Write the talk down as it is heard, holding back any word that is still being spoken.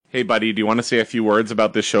Hey, buddy, do you want to say a few words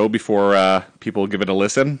about this show before people give it a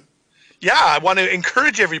listen? Yeah, I want to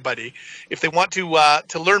encourage everybody, if they want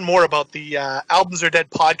to learn more about the Albums Are Dead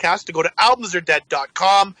podcast, to go to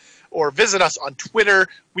albumsaredead.com or visit us on Twitter.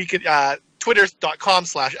 We could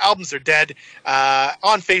twitter.com/albumsaredead,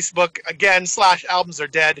 on Facebook, again,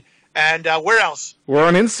 /albumsaredead. And where else? We're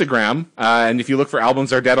on Instagram, and if you look for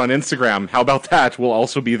Albums Are Dead on Instagram, how about that? We'll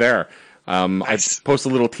also be there. Nice. I post a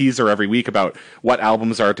little teaser every week about what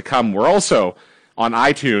albums are to come. We're also on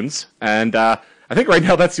iTunes, and I think right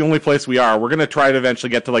now that's the only place we are. We're going to try to eventually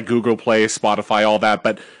get to like Google Play, Spotify, all that,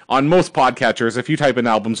 but on most podcatchers, if you type in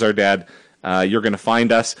Albums Are Dead, you're going to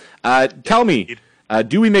find us. Tell me,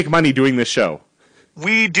 do we make money doing this show?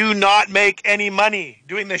 We do not make any money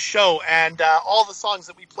doing this show, and all the songs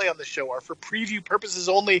that we play on the show are for preview purposes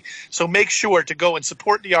only, so make sure to go and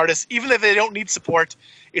support the artists. Even if they don't need support,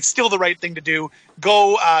 it's still the right thing to do.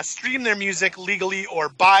 Go stream their music legally or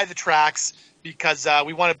buy the tracks, because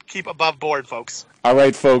we want to keep above board, folks. All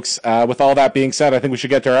right, folks, with all that being said, I think we should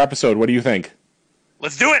get to our episode. What do you think?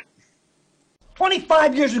 Let's do it!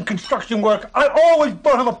 25 years in construction work, I always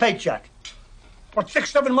don't have a paycheck. What,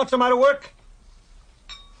 6-7 months I'm out of work?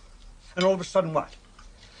 And all of a sudden, what?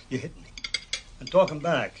 You hit me. And talking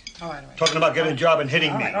back. All right. Talking about getting a job and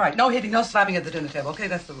hitting me. All right. No hitting, no slapping at the dinner table. Okay,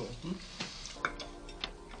 that's the rule.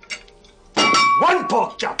 One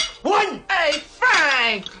pork chop! One! Hey,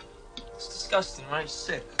 Frank! It's disgusting, right?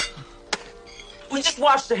 Sick. We just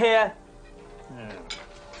washed the hair. Yeah.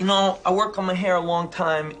 You know, I work on my hair a long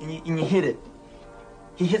time, and you hit it.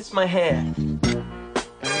 He hits my hair.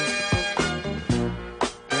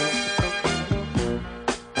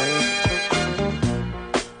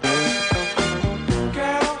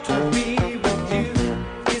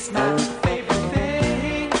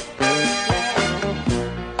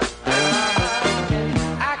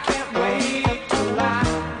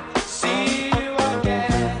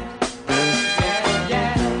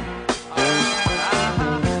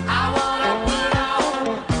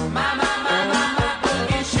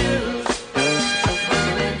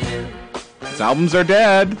 Albums Are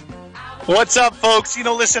Dead. What's up, folks? You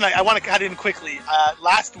know, listen, I want to cut in quickly.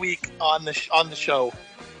 Last week on the show,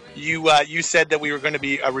 you said that we were going to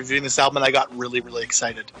be reviewing this album, and I got really, really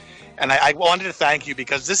excited. And I wanted to thank you,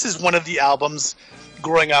 because this is one of the albums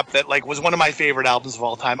growing up that was one of my favorite albums of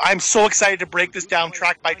all time. I'm so excited to break this down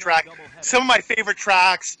track by track. Some of my favorite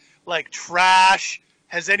tracks, like Trash,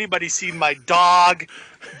 Has Anybody Seen My Dog,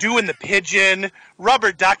 Doing the Pigeon,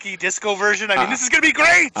 Rubber Ducky disco version. I mean, this is going to be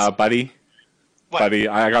great! Buddy. What? Buddy,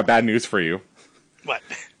 I got bad news for you. What?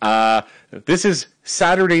 This is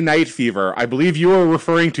Saturday Night Fever. I believe you are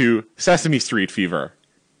referring to Sesame Street Fever.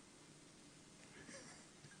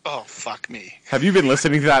 Oh, fuck me. Have you been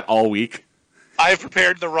listening to that all week? I've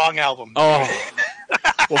prepared the wrong album. Oh.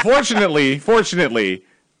 Well, fortunately,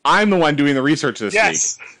 I'm the one doing the research this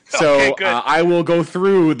yes. week. So okay, good. I will go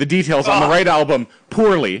through the details on the right album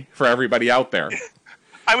poorly for everybody out there.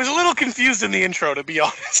 I was a little confused in the intro, to be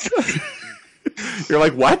honest. You're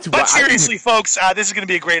like, what? But seriously, folks, this is going to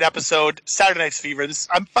be a great episode. Saturday Night's Fever.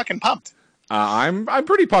 I'm fucking pumped. I'm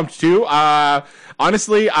pretty pumped too.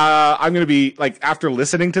 Honestly, I'm going to be after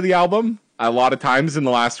listening to the album a lot of times in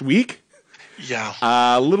the last week. Yeah.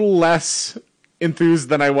 A little less enthused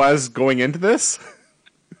than I was going into this.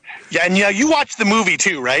 Yeah, and you watched the movie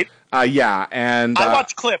too, right? Yeah, and I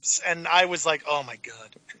watched clips, and I was like, oh my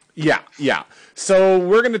god. Yeah. So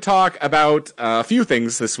we're going to talk about a few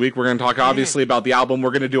things this week. We're going to talk obviously about the album.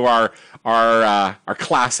 We're going to do our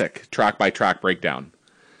classic track by track breakdown.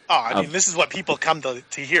 Oh, I mean, this is what people come to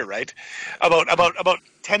hear, right? About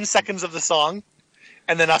 10 seconds of the song,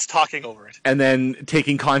 and then us talking over it, and then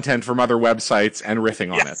taking content from other websites and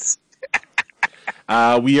riffing on yes.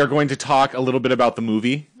 it. We are going to talk a little bit about the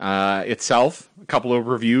movie itself, a couple of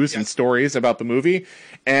reviews and stories about the movie.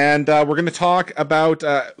 And we're going to talk about,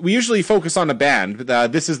 we usually focus on a band.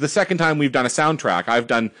 This is the second time we've done a soundtrack. I've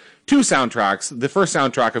done 2 soundtracks. The first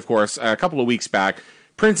soundtrack, of course, a couple of weeks back,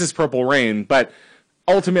 Prince's Purple Rain. But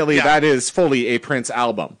ultimately, that is fully a Prince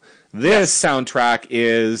album. This soundtrack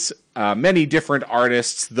is many different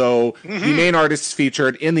artists, though the main artists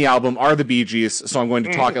featured in the album are the Bee Gees. So I'm going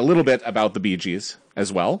to talk a little bit about the Bee Gees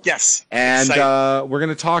as well. Yes. And we're going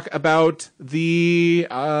to talk about the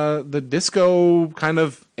disco kind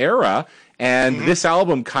of era, and this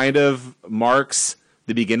album kind of marks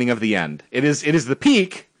the beginning of the end. It is the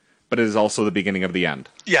peak, but it is also the beginning of the end.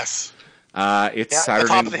 Yes. It's Saturday. The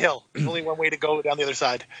top of the hill. There's only one way to go down the other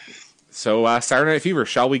side. So Saturday Night Fever,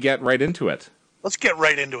 shall we get right into it? Let's get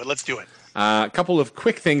right into it. Let's do it. A couple of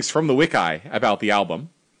quick things from the Wiki about the album.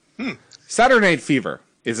 Saturday Night Fever.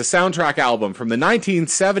 is a soundtrack album from the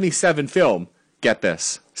 1977 film, get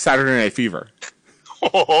this, Saturday Night Fever.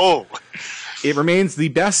 Oh. It remains the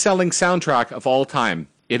best-selling soundtrack of all time.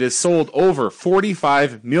 It has sold over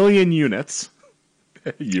 45 million units.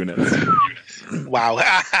 Wow.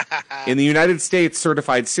 In the United States,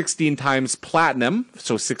 certified 16 times platinum,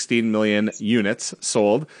 so 16 million units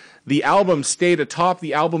sold. The album stayed atop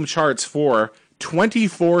the album charts for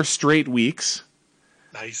 24 straight weeks.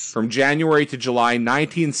 Nice. From January to July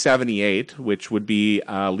 1978, which would be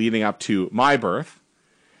leading up to my birth.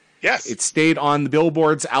 Yes. It stayed on the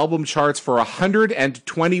Billboard's album charts for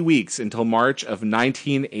 120 weeks until March of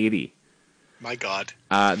 1980. My God.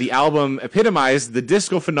 The album epitomized the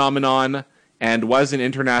disco phenomenon and was an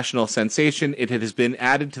international sensation. It has been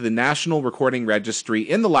added to the National Recording Registry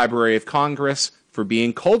in the Library of Congress for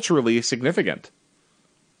being culturally significant.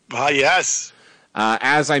 Ah, yes.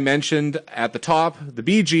 As I mentioned at the top, the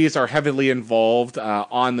Bee Gees are heavily involved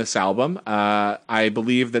on this album. I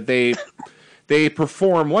believe that they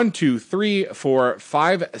perform 1, 2, 3, 4,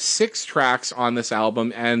 5, 6 tracks on this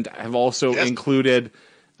album and have also included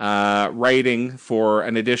writing for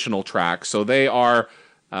an additional track. So they are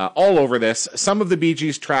all over this. Some of the Bee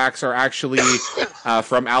Gees tracks are actually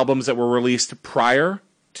from albums that were released prior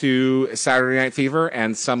to Saturday Night Fever,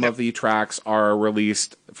 and some of the tracks are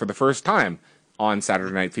released for the first time on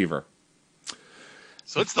Saturday Night Fever.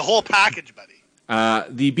 So it's the whole package, buddy.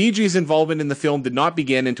 The Bee Gees' involvement in the film did not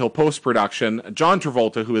begin until post-production. John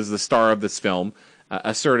Travolta, who is the star of this film,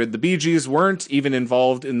 asserted the Bee Gees weren't even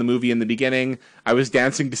involved in the movie in the beginning. I was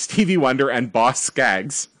dancing to Stevie Wonder and Boss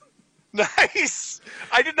Skaggs. Nice.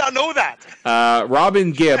 I did not know that.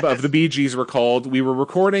 Robin Gibb of the Bee Gees recalled, we were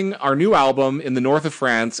recording our new album in the north of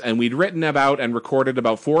France, and we'd written about and recorded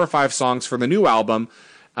about 4 or 5 songs for the new album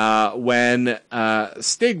when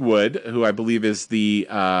Stigwood, who I believe is the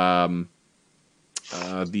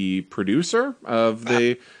producer of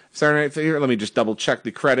the Saturday Night Fever. Let me just double check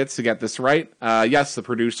the credits to get this right. Yes, the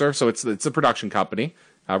producer. So it's a production company.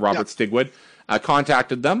 Robert Stigwood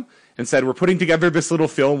contacted them and said, we're putting together this little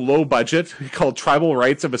film, low budget, called Tribal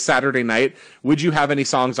Rights of a Saturday Night. Would you have any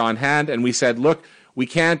songs on hand? And we said, look, we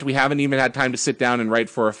can't. We haven't even had time to sit down and write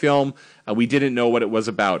for a film. We didn't know what it was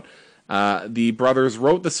about. The brothers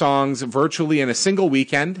wrote the songs virtually in a single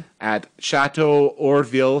weekend at Chateau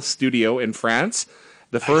Orville Studio in France.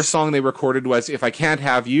 The first song they recorded was If I Can't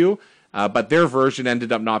Have You, but their version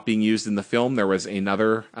ended up not being used in the film. There was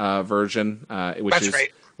another version,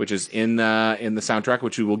 which is in the soundtrack,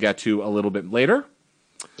 which we will get to a little bit later.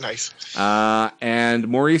 Nice. And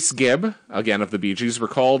Maurice Gibb, again of the Bee Gees,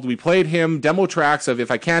 recalled, we played him demo tracks of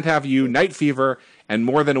If I Can't Have You, Night Fever, and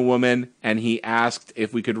More Than a Woman, and he asked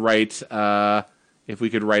if we could write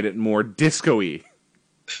it more disco-y.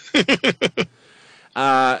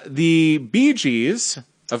 The Bee Gees,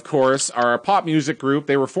 of course, are a pop music group.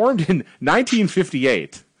 They were formed in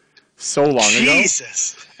 1958. So long ago.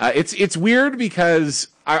 Jesus. It's weird because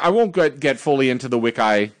I won't get fully into the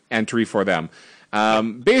Wiki entry for them.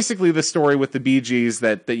 Basically, the story with the Bee Gees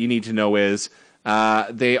that you need to know is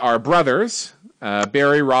they are brothers,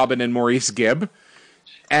 Barry, Robin, and Maurice Gibb,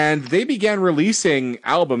 and they began releasing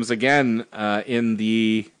albums again in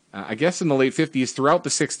the late 50s, throughout the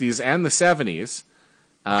 60s and the 70s.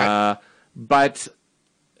 But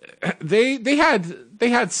they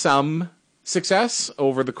had some success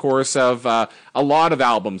over the course of a lot of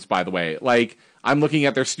albums, by the way. Like, I'm looking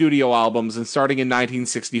at their studio albums, and starting in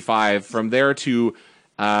 1965, from there to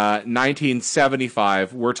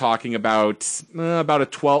 1975, we're talking about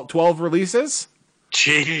 12 releases.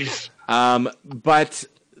 Jeez. But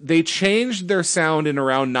they changed their sound in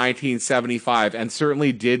around 1975, and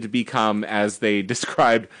certainly did become, as they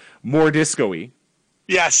described, more disco-y.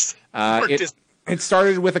 Yes. It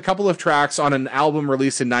started with a couple of tracks on an album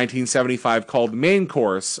released in 1975 called Main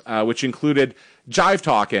Course, which included Jive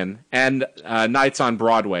Talkin' and Nights on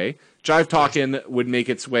Broadway. Jive Talkin' would make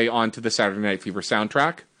its way onto the Saturday Night Fever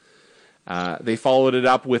soundtrack. They followed it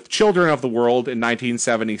up with Children of the World in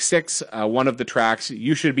 1976. One of the tracks,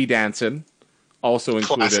 You Should Be Dancin', also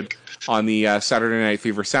included on the Saturday Night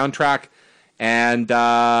Fever soundtrack. And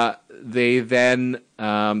they then,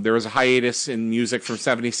 there was a hiatus in music from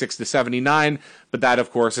 76 to 79, but that,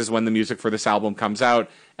 of course, is when the music for this album comes out.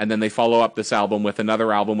 And then they follow up this album with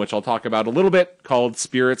another album, which I'll talk about a little bit, called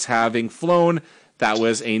Spirits Having Flown. That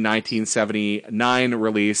was a 1979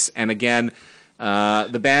 release. And again,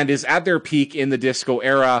 the band is at their peak in the disco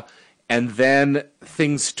era, and then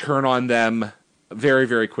things turn on them very,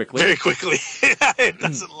 very quickly. Very quickly. It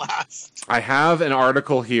doesn't last. I have an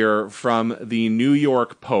article here from the New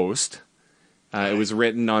York Post. It was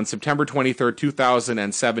written on September 23rd,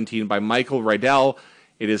 2017 by Michael Rydell.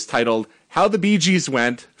 It is titled How the Bee Gees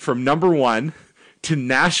Went from Number 1 to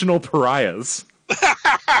National Pariahs.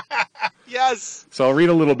 Yes. So I'll read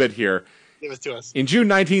a little bit here. Give it to us. In June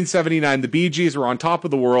 1979, the Bee Gees were on top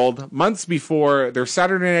of the world. Months before, their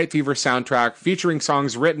Saturday Night Fever soundtrack, featuring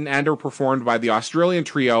songs written and or performed by the Australian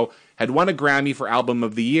trio, had won a Grammy for Album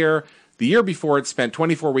of the Year. The year before, it spent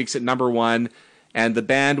 24 weeks at number 1, and the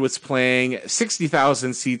band was playing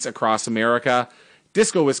 60,000 seats across America.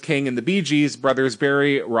 Disco was king, and the Bee Gees, brothers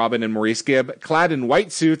Barry, Robin, and Maurice Gibb, clad in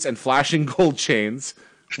white suits and flashing gold chains,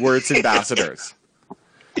 were its ambassadors.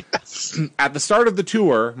 Yes. At the start of the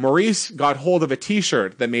tour, Maurice got hold of a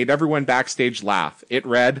T-shirt that made everyone backstage laugh. It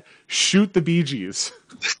read, "Shoot the Bee Gees."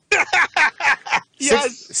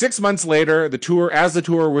 Yes. Six months later, as the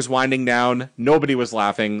tour was winding down, nobody was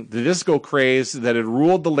laughing. The disco craze that had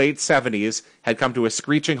ruled the late 70s had come to a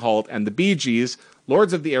screeching halt, and the Bee Gees,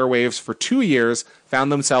 lords of the airwaves for 2 years,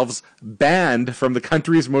 found themselves banned from the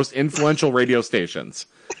country's most influential radio stations.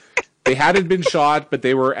 They hadn't been shot, but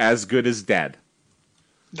they were as good as dead.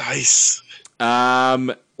 Nice.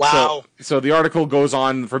 Wow. So the article goes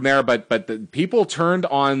on from there, but the people turned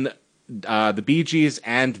on the Bee Gees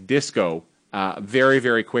and disco very,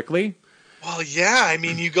 very quickly. Well, yeah. I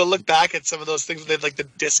mean, you go look back at some of those things. They had like the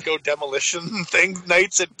disco demolition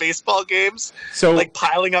nights at baseball games. So like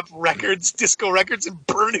piling up disco records, and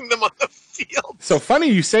burning them on the field. So funny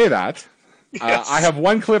you say that. Yes. I have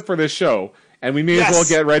one clip for this show, and we may as well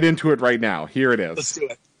get right into it right now. Here it is. Let's do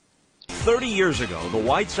it. 30 years ago, the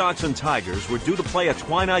White Sox and Tigers were due to play a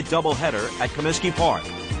twilight doubleheader at Comiskey Park.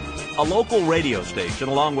 A local radio station,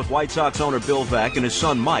 along with White Sox owner Bill Veeck and his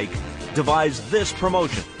son Mike, devised this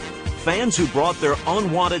promotion. Fans who brought their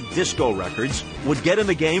unwanted disco records would get in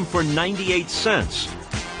the game for 98 cents.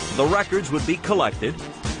 The records would be collected,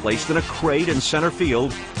 placed in a crate in center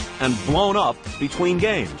field, and blown up between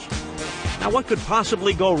games. Now, what could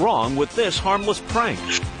possibly go wrong with this harmless prank?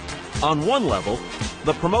 On one level,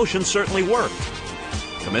 the promotion certainly worked.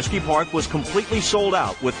 Comiskey Park was completely sold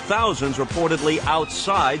out, with thousands reportedly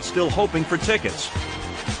outside still hoping for tickets.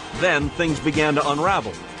 Then things began to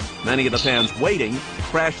unravel. Many of the fans waiting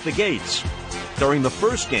crashed the gates. During the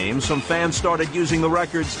first game, some fans started using the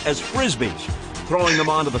records as frisbees, throwing them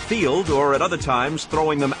onto the field, or at other times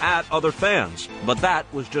throwing them at other fans. But that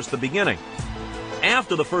was just the beginning.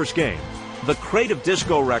 After the first game, the crate of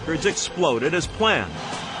disco records exploded as planned.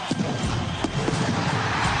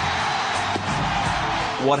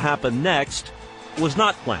 What happened next was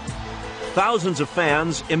not planned. Thousands of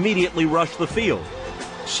fans immediately rushed the field.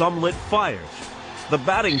 Some lit fires. The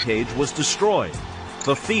batting cage was destroyed.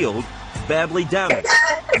 The field badly damaged.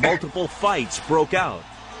 Multiple fights broke out.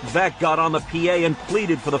 Veeck got on the PA and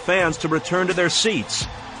pleaded for the fans to return to their seats.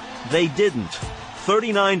 They didn't.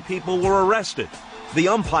 39 people were arrested. The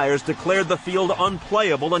umpires declared the field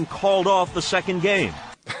unplayable and called off the second game.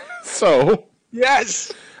 So,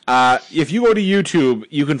 yes. If you go to YouTube,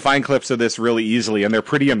 you can find clips of this really easily, and they're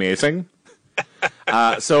pretty amazing.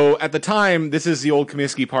 So at the time, this is the old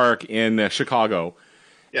Comiskey Park in Chicago,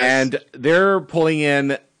 and they're pulling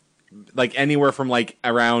in like anywhere from like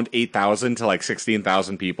around 8,000 to like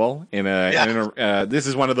 16,000 people in this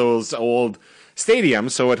is one of those old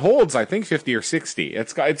stadiums, so it holds I think 50 or 60.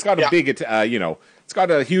 It's got a big it's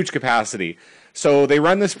got a huge capacity. So they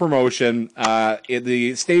run this promotion.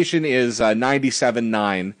 The station is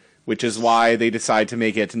 97.9, which is why they decide to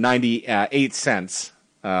make it 98 cents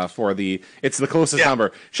for the. It's the closest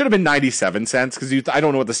number. Should have been 97 cents because I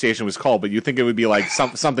don't know what the station was called, but you think it would be like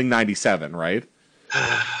something 97, right?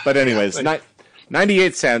 But anyways,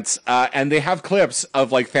 98 cents, and they have clips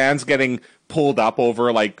of like fans getting pulled up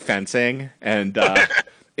over like fencing and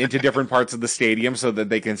into different parts of the stadium so that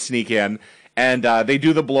they can sneak in. And they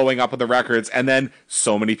do the blowing up of the records, and then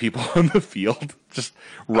so many people on the field just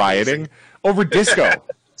rioting over disco.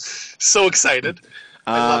 So excited.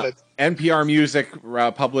 I love it. NPR Music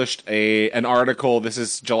published an article. This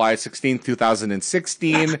is July 16th,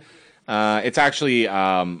 2016. It's actually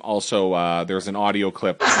also, there's an audio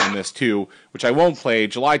clip on this too, which I won't play.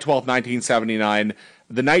 July 12th, 1979,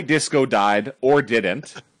 the night disco died, or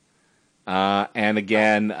didn't. And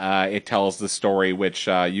again, it tells the story which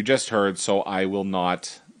you just heard, so I will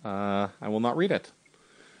not read it.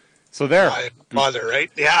 So there, mother, right?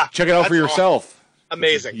 Yeah, check it out for yourself.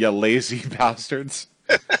 Amazing, you lazy bastards.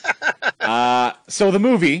 So the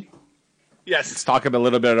movie. Yes, let's talk a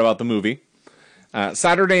little bit about the movie.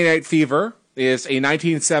 Saturday Night Fever is a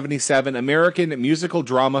 1977 American musical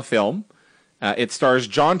drama film. It stars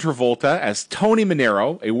John Travolta as Tony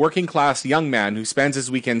Manero, a working-class young man who spends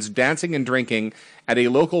his weekends dancing and drinking at a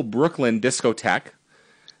local Brooklyn discotheque.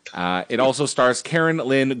 It also stars Karen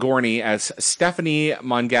Lynn Gorney as Stephanie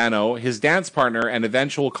Mangano, his dance partner and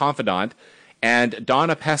eventual confidant, and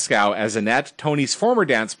Donna Pescow as Annette, Tony's former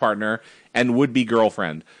dance partner and would-be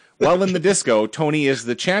girlfriend. While in the disco, Tony is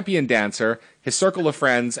the champion dancer. His circle of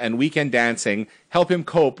friends and weekend dancing help him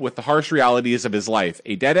cope with the harsh realities of his life.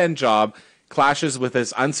 A dead-end job, clashes with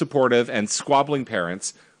his unsupportive and squabbling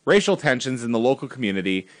parents, racial tensions in the local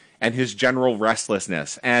community, and his general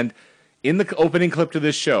restlessness. And in the opening clip to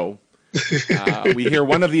this show, we hear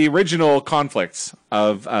one of the original conflicts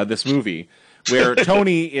of this movie, where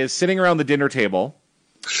Tony is sitting around the dinner table.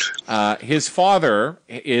 His father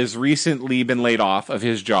is recently been laid off of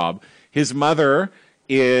his job. His mother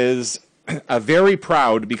is very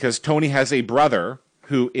proud because Tony has a brother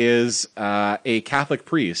who is a Catholic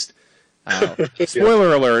priest.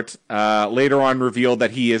 Spoiler alert, later on revealed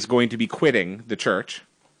that he is going to be quitting the church.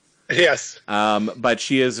 Yes. But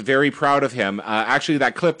she is very proud of him. Actually,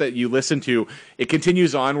 that clip that you listened to, it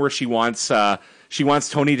continues on where she wants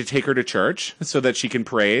Tony to take her to church so that she can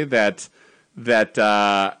pray that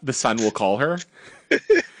the son will call her.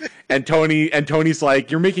 and Tony's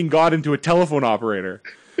like, "You're making God into a telephone operator."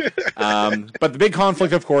 But the big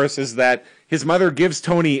conflict, of course, is that his mother gives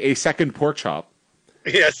Tony a second pork chop.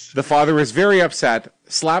 Yes. The father is very upset,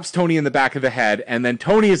 slaps Tony in the back of the head, and then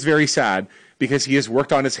Tony is very sad because he has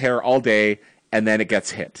worked on his hair all day, and then it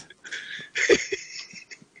gets hit.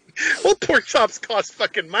 Well, pork chops cost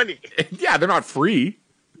fucking money. Yeah, they're not free.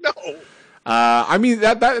 No. I mean,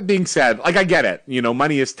 that being said, like, I get it. You know,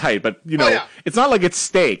 money is tight, but, you know, It's not like it's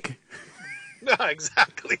steak. No,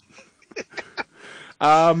 exactly.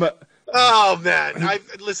 Oh, man.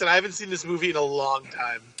 Listen, I haven't seen this movie in a long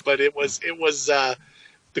time, but it was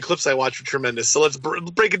the clips I watched were tremendous. So let's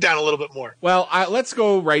break it down a little bit more. Well, let's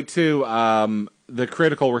go right to the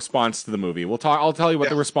critical response to the movie. I'll tell you what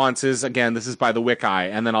the response is. Again, this is by the Wiki,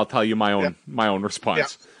 and then I'll tell you my own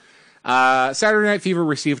response. Saturday Night Fever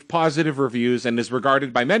received positive reviews and is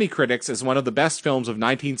regarded by many critics as one of the best films of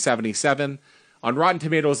 1977. On Rotten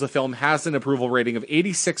Tomatoes, the film has an approval rating of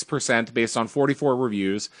 86% based on 44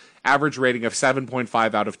 reviews, average rating of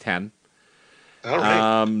 7.5 out of 10. All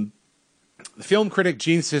right. The film critic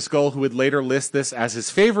Gene Siskel, who would later list this as his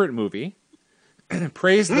favorite movie,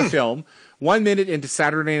 praised the film. 1 minute into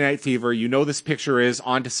Saturday Night Fever, you know this picture is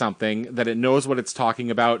onto something, that it knows what it's talking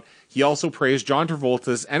about. He also praised John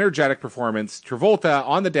Travolta's energetic performance. Travolta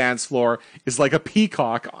on the dance floor is like a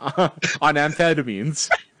peacock on amphetamines.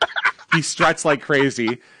 He struts like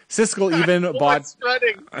crazy. Siskel even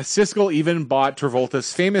bought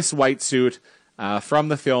Travolta's famous white suit from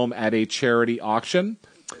the film at a charity auction.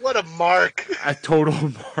 What a mark. A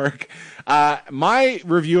total mark. My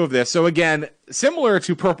review of this, so again, similar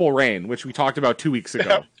to Purple Rain, which we talked about 2 weeks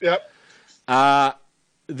ago. Yep.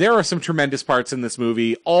 There are some tremendous parts in this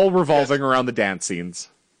movie, all revolving around the dance scenes.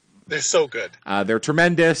 They're so good. They're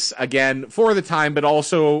tremendous, again, for the time, but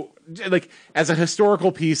also like as a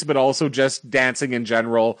historical piece, but also just dancing in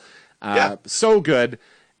general. So good.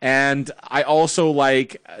 And I also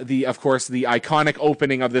like of course, the iconic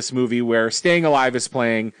opening of this movie where Staying Alive is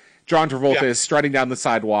playing. John Travolta is strutting down the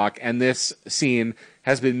sidewalk, and this scene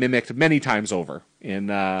has been mimicked many times over in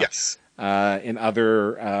other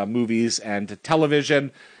movies and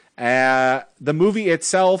television. The movie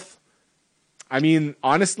itself, I mean,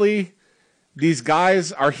 honestly, these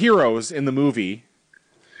guys are heroes in the movie.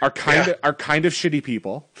 Are kind of shitty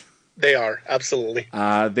people. They are, absolutely.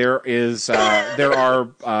 There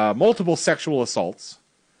are multiple sexual assaults.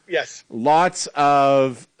 Yes. Lots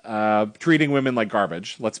of treating women like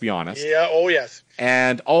garbage, let's be honest. Yeah, oh yes.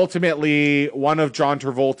 And ultimately, one of John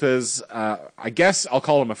Travolta's, I guess I'll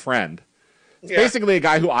call him a friend. It's basically a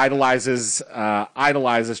guy who idolizes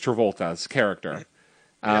Travolta's character,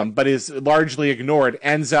 but is largely ignored,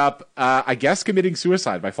 ends up, I guess, committing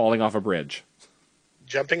suicide by falling off a bridge.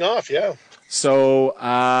 Jumping off, yeah. So,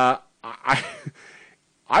 I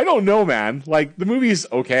don't know, man. Like, the movie's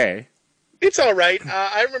okay. It's all right.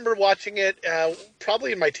 I remember watching it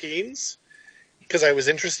probably in my teens because I was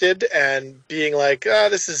interested and being like,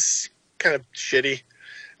 this is kind of shitty.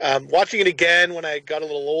 Watching it again when I got a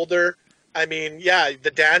little older, I mean, yeah,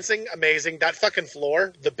 the dancing, amazing. That fucking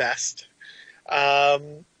floor, the best.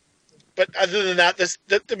 But other than that,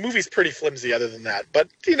 the movie's pretty flimsy other than that. But,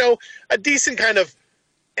 you know, a decent kind of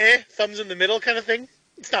thumbs in the middle kind of thing.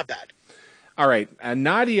 It's not bad. All right.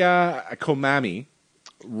 Nadia Komami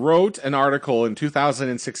wrote an article in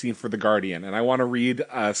 2016 for The Guardian, and I want to read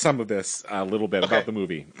some of this a little bit about the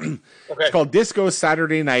movie. It's called Disco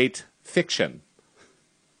Saturday Night Fiction.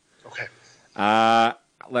 Okay.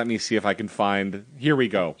 Let me see if I can find... Here we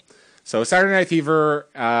go. So Saturday Night Fever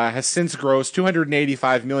has since grossed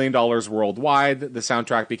 $285 million worldwide. The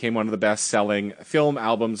soundtrack became one of the best-selling film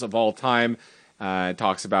albums of all time. It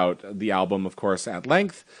talks about the album, of course, at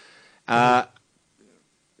length.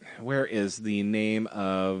 Where is the name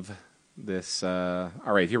of this? All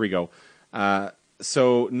right, here we go.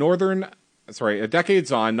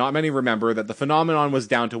 Decades on, not many remember that the phenomenon was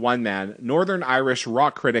down to one man, Northern Irish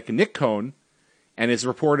rock critic Nick Cohn, and his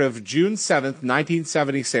report of June 7th,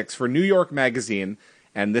 1976 for New York Magazine,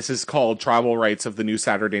 and this is called Tribal Rights of the New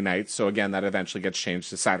Saturday Night. So again, that eventually gets changed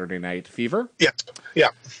to Saturday Night Fever. Yeah.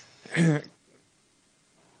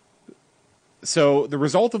 So the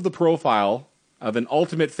result of the profile of an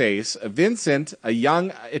ultimate face, Vincent, a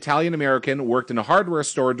young Italian-American, worked in a hardware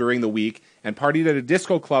store during the week and partied at a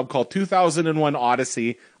disco club called 2001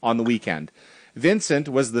 Odyssey on the weekend. Vincent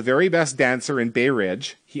was the very best dancer in Bay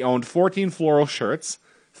Ridge. He owned 14 floral shirts,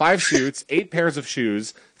 5 suits, 8 pairs of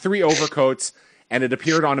shoes, 3 overcoats, and it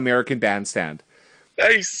appeared on American Bandstand.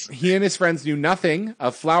 Nice. He and his friends knew nothing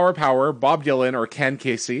of Flower Power, Bob Dylan, or Ken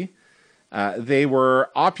Casey. They were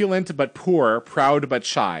opulent but poor, proud but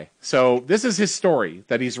shy. So this is his story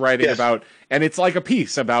that he's writing about, and it's like a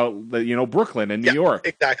piece about Brooklyn and New York.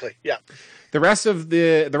 Exactly. Yeah. The rest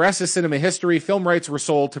is cinema history. Film rights were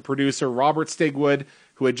sold to producer Robert Stigwood,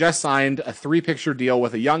 who had just signed a 3-picture deal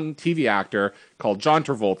with a young TV actor called John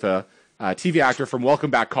Travolta, TV actor from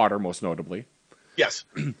Welcome Back, Kotter, most notably. Yes.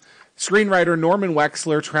 Screenwriter Norman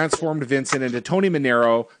Wexler transformed Vincent into Tony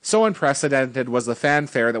Manero. So unprecedented was the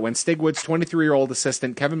fanfare that when Stigwood's 23-year-old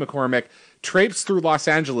assistant, Kevin McCormick, traipsed through Los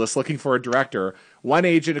Angeles looking for a director, one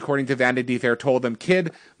agent, according to Vanity Fair, told them,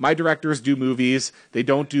 "Kid, my directors do movies. They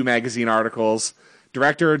don't do magazine articles."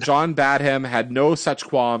 Director John Badham had no such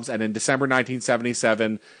qualms, and in December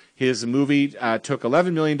 1977, his movie took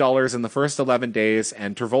 $11 million in the first 11 days,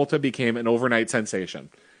 and Travolta became an overnight sensation.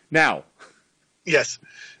 Now... Yes.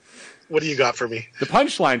 What do you got for me? The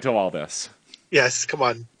punchline to all this. Yes, come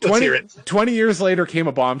on. Let's hear it. 20 years later came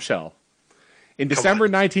a bombshell. In December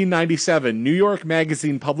 1997, New York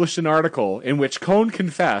Magazine published an article in which Cohn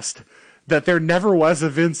confessed that there never was a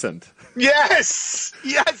Vincent. Yes!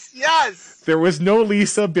 Yes, yes! There was no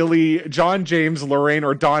Lisa, Billy, John James, Lorraine,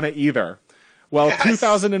 or Donna either. While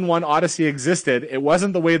 2001 Odyssey existed, it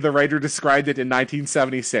wasn't the way the writer described it in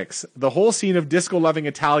 1976. The whole scene of disco-loving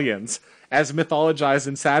Italians, as mythologized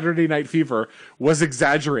in Saturday Night Fever, was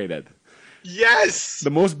exaggerated. Yes! The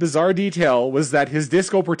most bizarre detail was that his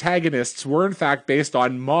disco protagonists were in fact based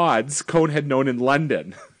on mods Cohn had known in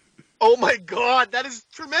London. Oh my god, that is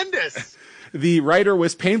tremendous! The writer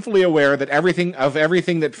was painfully aware that everything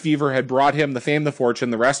that Fever had brought him, the fame, the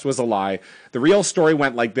fortune, the rest was a lie. The real story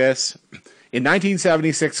went like this. In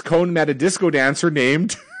 1976, Cohn met a disco dancer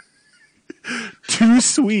named Too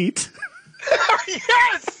Sweet.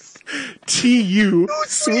 Yes! T.U.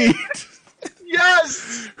 Sweet.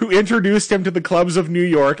 Yes! Who introduced him to the clubs of New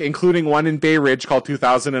York, including one in Bay Ridge called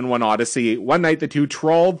 2001 Odyssey. One night, the two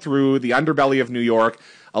trawled through the underbelly of New York,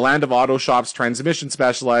 a land of auto shops, transmission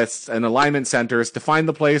specialists, and alignment centers. To find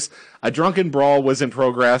the place, a drunken brawl was in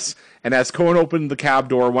progress, and as Cohn opened the cab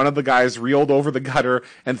door, one of the guys reeled over the gutter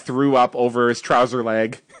and threw up over his trouser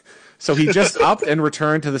leg. So he just upped and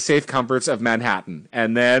returned to the safe comforts of Manhattan,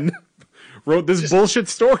 and then wrote this bullshit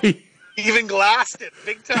story. Even glassed it,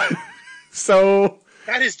 big time. So...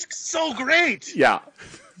 That is so great. Yeah.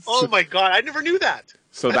 Oh my god, I never knew that.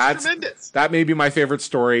 So that's tremendous. That may be my favorite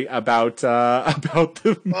story about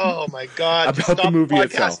the oh my god about just stop the movie the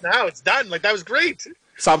podcast itself. Now it's done. Like that was great.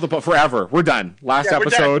 Stop the forever. We're done. Last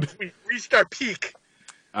episode. Done. We reached our peak.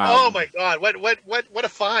 Oh my god, what a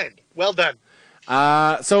find. Well done.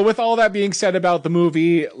 So with all that being said about the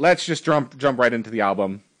movie, let's just jump right into the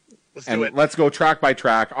album. Let's do it. Let's go track by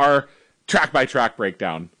track. Our track by track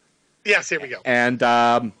breakdown. Yes, here we go.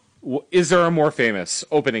 And is there a more famous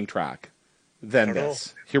opening track than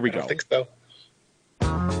this? Know. Here we go. I think so.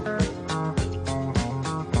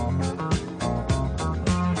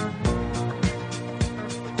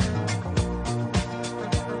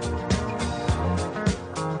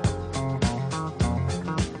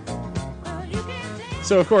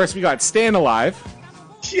 So, of course, we got Stayin' Alive.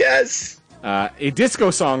 Yes. A disco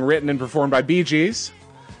song written and performed by Bee Gees.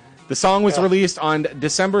 The song was released on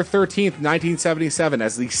December 13th, 1977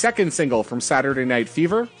 as the second single from Saturday Night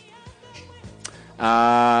Fever.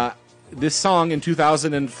 This song in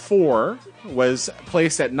 2004 was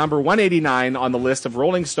placed at number 189 on the list of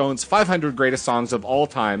Rolling Stone's 500 greatest songs of all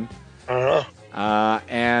time.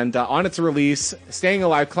 And on its release, Staying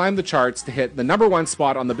Alive climbed the charts to hit the number 1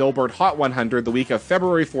 spot on the Billboard Hot 100 the week of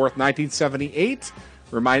February 4th, 1978,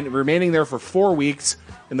 remaining there for 4 weeks.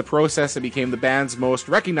 In the process, it became the band's most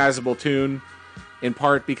recognizable tune, in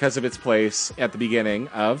part because of its place at the beginning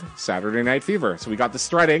of Saturday Night Fever. So we got the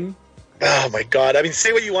strutting. Oh my god. I mean,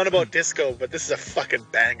 say what you want about disco, but this is a fucking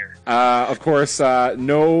banger. Of course,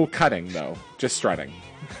 no cutting, though. Just strutting.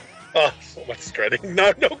 Oh, so much strutting.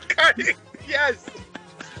 No cutting. Yes.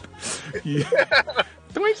 Yeah.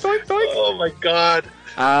 Doink, doink, doink. Oh my god.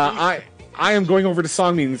 I am going over to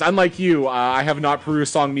song meetings. Unlike you, I have not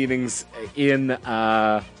perused song meetings in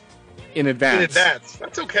advance. In advance.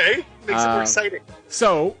 That's okay. Makes it more exciting.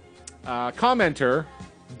 So, commenter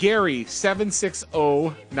Gary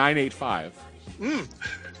 760985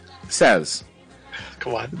 says,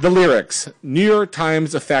 Come on. the lyrics, New York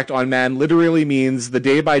Times effect on man literally means the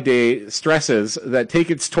day-by-day stresses that take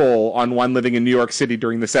its toll on one living in New York City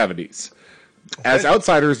during the 70s. As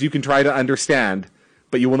outsiders, you can try to understand,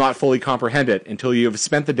 but you will not fully comprehend it until you have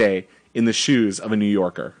spent the day in the shoes of a New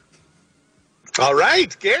Yorker. All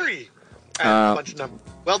right, Gary. A bunch of numbers.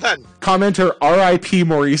 Well done. Commenter R.I.P.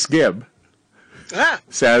 Maurice Gibb Ah.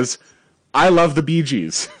 says, I love the Bee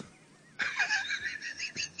Gees.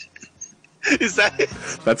 Is that it?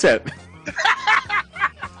 That's it.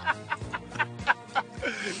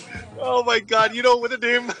 Oh my god. You know, with a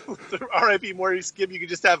name R.I.P. Maurice Gibb, you could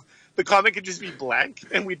just have the comment could just be blank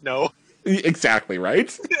and we'd know. Exactly,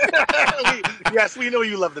 right? Yes, we know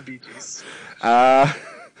you love the Bee Gees. Now,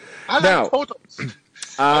 Photos.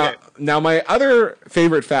 Okay. Now, my other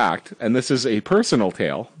favorite fact, and this is a personal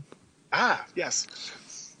tale. Ah, yes.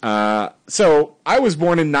 So, I was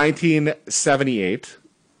born in 1978.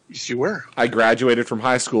 Yes, you were. I graduated from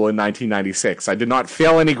high school in 1996. I did not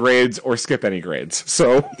fail any grades or skip any grades.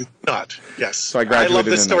 So, Not. Yes. So I graduated love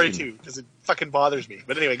this in story 19 too because it fucking bothers me.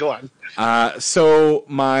 But anyway, go on. so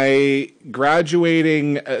my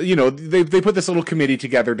graduating, they put this little committee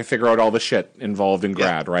together to figure out all the shit involved in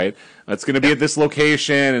grad, right? It's going to be at this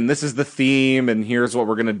location, and this is the theme, and here's what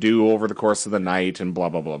we're going to do over the course of the night, and blah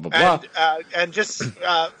blah blah blah blah. And just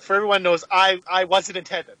for everyone knows, I was in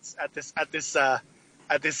attendance at this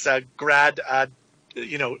grad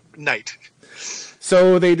night.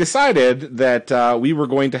 So they decided that we were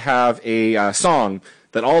going to have a song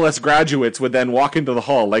that all us graduates would then walk into the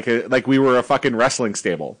hall like we were a fucking wrestling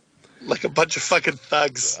stable. Like a bunch of fucking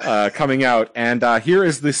thugs. Coming out. And here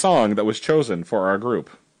is the song that was chosen for our group.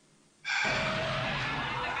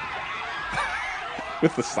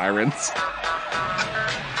 With the sirens.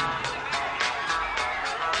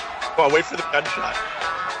 Well, wait for the gunshot.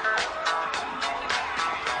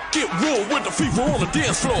 Get real with the fever on the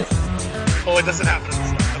dance floor. Oh, it doesn't happen.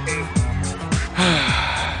 Okay.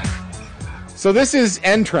 So this is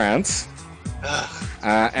Entrance,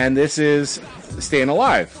 and this is Staying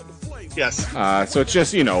Alive. Yes. So it's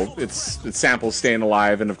just, it samples Staying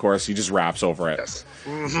Alive, and of course he just raps over it. Yes.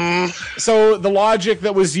 Mm-hmm. So the logic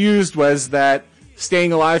that was used was that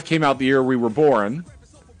Staying Alive came out the year we were born.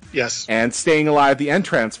 Yes. And Staying Alive, the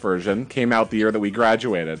Entrance version, came out the year that we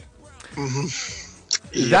graduated.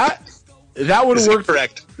 Mm-hmm. That would have worked.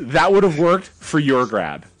 Correct. That would have worked for your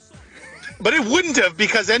grad. But it wouldn't have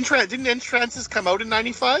because didn't Entrances come out in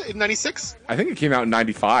 96? I think it came out in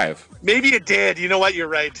 95. Maybe it did. You know what? You're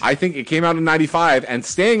right. I think it came out in 95, and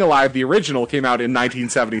Staying Alive, the original, came out in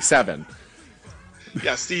 1977.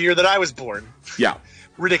 Yes, the year that I was born. Yeah.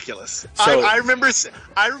 Ridiculous. So, I remember this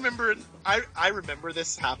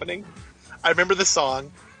happening. I remember the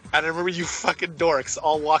song, and I remember you fucking dorks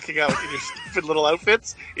all walking out in your stupid little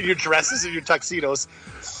outfits, in your dresses and your tuxedos,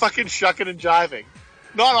 fucking shucking and jiving.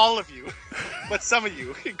 Not all of you, but some of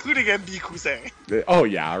you, including MB Cousin. Oh,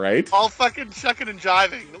 yeah, right? All fucking shucking and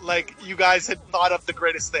jiving like you guys had thought of the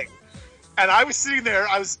greatest thing. And I was sitting there,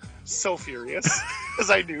 I was so furious,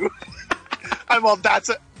 because I knew. I'm all, that's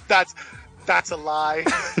a lie.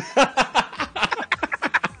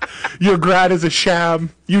 Your grad is a sham.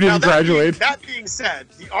 You didn't graduate. That being said,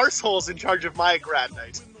 the arseholes in charge of my grad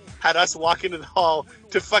night had us walk into the hall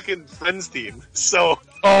to fucking Friends theme. So.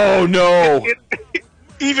 Oh, no.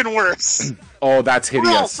 Even worse. Oh, that's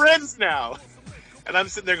hideous. We're all friends now. And I'm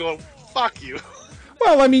sitting there going, fuck you.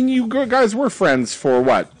 Well, I mean, you guys were friends for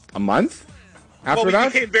what? A month? After we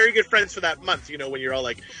that? became very good friends for that month, when you're all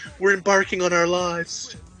like, we're embarking on our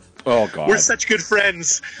lives. Oh, God. We're such good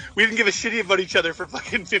friends. We didn't give a shit about each other for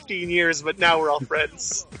fucking 15 years, but now we're all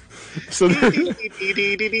friends. So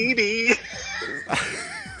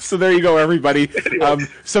so there you go, everybody. Anyway.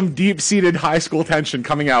 Some deep-seated high school tension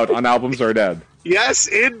coming out on Albums Are Dead. Yes,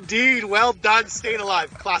 indeed. Well done, Staying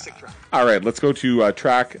Alive. Classic track. All right, let's go to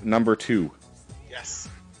track number 2. Yes.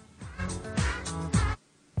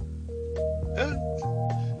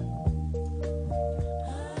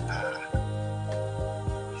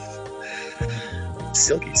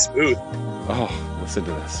 silky smooth. Oh, listen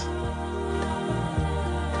to this.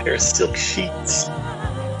 Pair of silk sheets.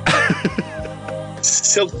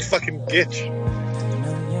 Silk fucking bitch.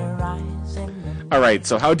 All right,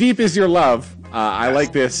 so How Deep Is Your Love? I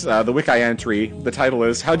like this, the Wiki entry. The title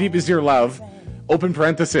is How Deep Is Your Love? Open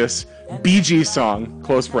parenthesis, Bee Gees song,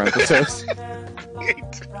 close parenthesis.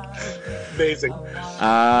 Amazing.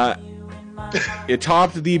 It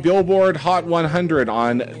topped the Billboard Hot 100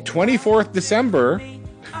 on 24th December,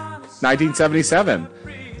 1977.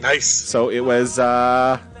 Nice. So it was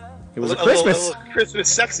a Christmas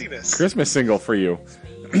Christmas sexiness. Christmas single for you.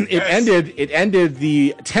 It ended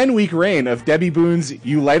the 10-week reign of Debbie Boone's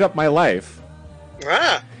 "You Light Up My Life,"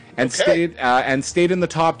 and stayed in the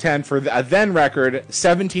top 10 for a then record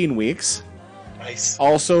 17 weeks. Nice.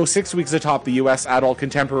 Also, 6 weeks atop the U.S. Adult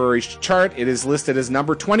Contemporary chart. It is listed as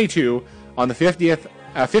number 22 on the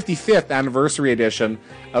 55th anniversary edition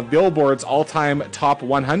of Billboard's all-time top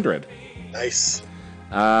 100. Nice.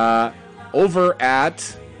 Over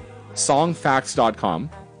at songfacts.com.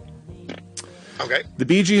 Okay. The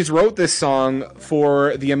Bee Gees wrote this song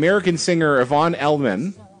for the American singer Yvonne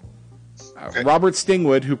Elliman. Robert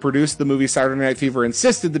Stingwood, who produced the movie Saturday Night Fever,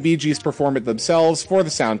 insisted the Bee Gees perform it themselves for the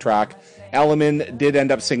soundtrack. Elliman did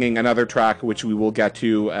end up singing another track, which we will get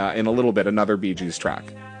to in a little bit, another Bee Gees track.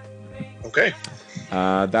 Okay.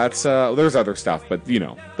 There's other stuff, but,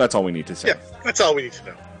 that's all we need to say. Yeah, that's all we need to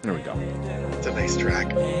know. There we go. It's a nice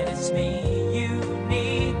track.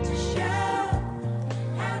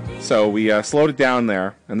 So we slowed it down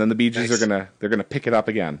there, and then the Bee Gees they're gonna pick it up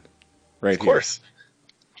again, right here. Of course.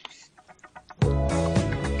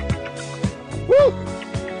 Woo!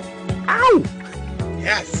 Ow!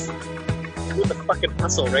 Yes. Do the fucking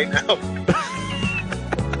hustle right now.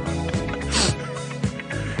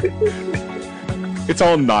 It's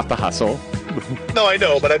all not the hustle. No, I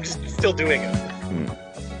know, but I'm just still doing it.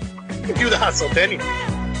 Do the hustle, Benny.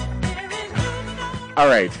 All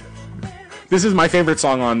right. This is my favorite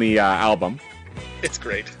song on the album. It's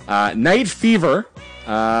great. Night Fever.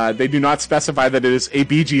 They do not specify that it is a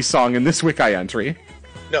Bee Gees song in this Wiki entry.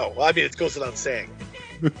 No, well, I mean, it goes without saying.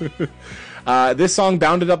 This song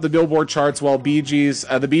bounded up the Billboard charts while the Bee Gees'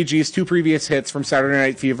 two previous hits from Saturday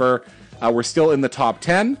Night Fever were still in the top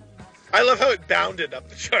 10. I love how it bounded up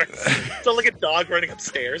the charts. So like a dog running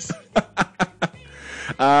upstairs.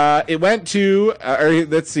 It went to,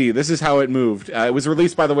 let's see, this is how it moved. It was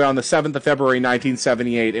released, by the way, on the 7th of February,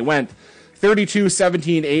 1978. It went 32,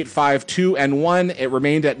 17, 8, 5, 2, and 1. It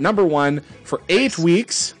remained at number 1 for 8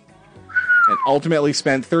 weeks and ultimately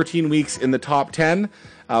spent 13 weeks in the top 10.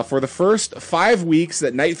 For the first 5 weeks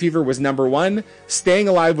that Night Fever was number 1, Staying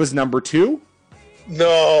Alive was number 2.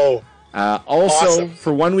 No. Also, Awesome.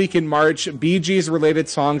 for 1 week in March, Bee Gees related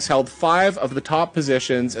songs held 5 of the top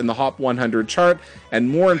positions in the Hot 100 chart, and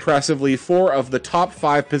more impressively, 4 of the top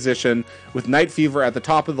 5 position, with Night Fever at the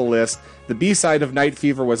top of the list. The B-side of Night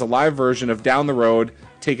Fever was a live version of Down the Road,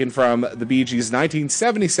 taken from the Bee Gees'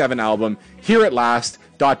 1977 album, Here at Last, ...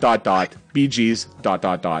 Bee Gees ...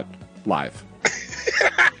 live.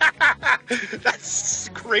 That's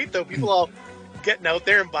great, though. People all getting out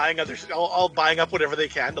there and buying all buying up whatever they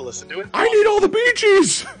can to listen to it. I need all the Bee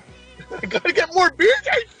Gees! I gotta get more Bee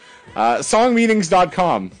Gees!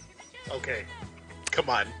 Songmeanings.com. Okay. Come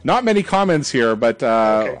on. Not many comments here, but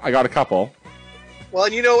Okay. I got a couple. Well,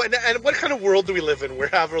 and and what kind of world do we live in where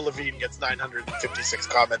Avril Lavigne gets 956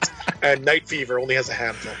 comments and Night Fever only has a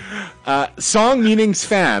handful? Song Meanings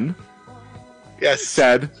fan Yes.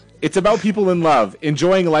 said, "It's about people in love,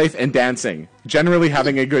 enjoying life and dancing, generally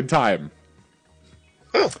having a good time."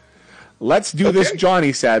 Huh. Let's do this,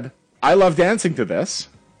 Johnny said, "I love dancing to this."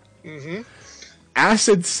 Mm-hmm.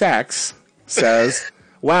 Acid Sex says,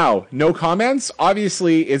 "Wow, no comments?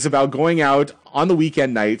 Obviously, it's about going out on the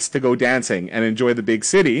weekend nights to go dancing and enjoy the big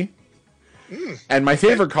city." And my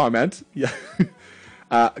favorite comment,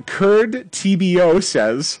 Kurd TBO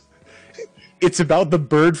says, "It's about the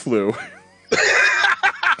bird flu."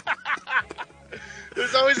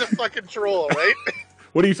 There's always a fucking troll, right?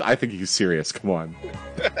 What do you? I think he's serious. Come on.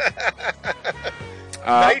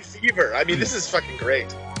 Night Fever. I mean, this is fucking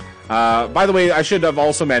great. By the way, I should have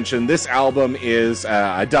also mentioned this album is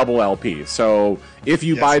a double LP. So if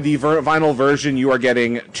you buy the vinyl version, you are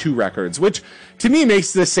getting 2 records, which to me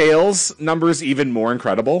makes the sales numbers even more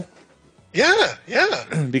incredible. Yeah, yeah.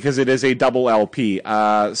 Because it is a double LP.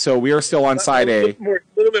 So we are still on side A. A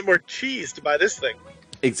little bit more cheese to buy this thing.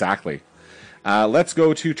 Exactly. Let's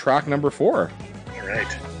go to track number 4. All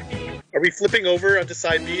right. Are we flipping over onto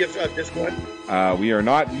side B of disc 1? We are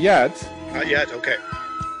not yet. Not yet. Okay.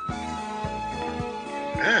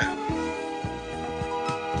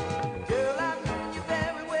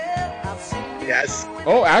 Yes.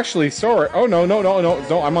 Oh, actually, sorry. Oh, no,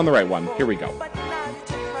 I'm on the right one. Here we go.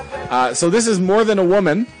 So this is More Than a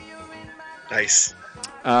Woman. Nice.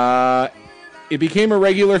 It became a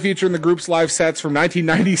regular feature in the group's live sets from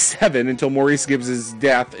 1997 until Maurice Gibbs's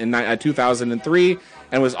death in 2003,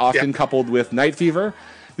 and was often coupled with Night Fever.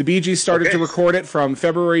 The Bee Gees started to record it from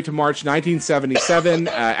February to March 1977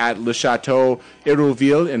 at Le Chateau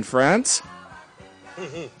Hérouville in France.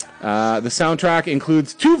 The soundtrack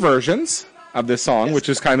includes 2 versions of this song, which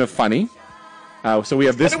is kind of funny. So we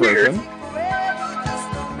have this version.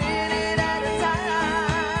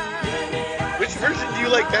 Which version do you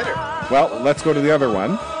like better? Well, let's go to the other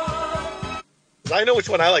one. I know which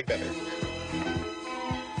one I like better.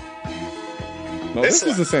 No, this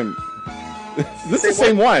is the same. This is the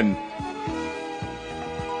same one.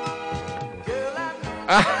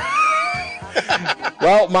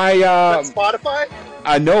 Well, my Spotify?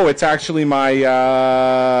 no, it's actually my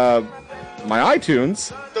my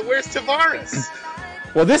iTunes. So where's Tavares?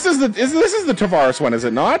 Well, this is the Tavares one, is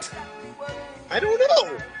it not? I don't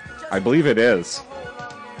know. I believe it is.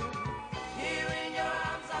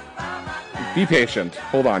 Be patient.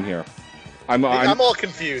 Hold on here. I'm all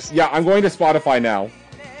confused. Yeah, I'm going to Spotify now.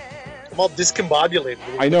 I'm all discombobulated.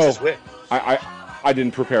 I know. I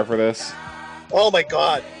didn't prepare for this. Oh my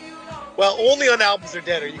god. Well, only on Albums Are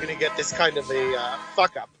Dead are you going to get this kind of a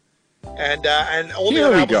fuck up, and only Here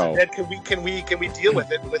on we Albums go. Are Dead can we deal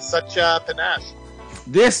with it with such panache.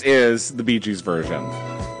 This is the Bee Gees version.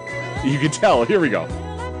 You can tell. Here we go.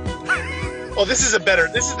 Oh, this is the better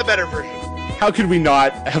version. How could we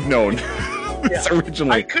not have known this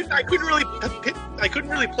originally? I couldn't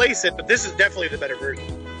really place it, but this is definitely the better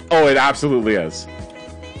version. Oh, it absolutely is.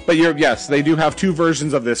 But yes, they do have 2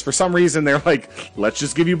 versions of this. For some reason, they're like, let's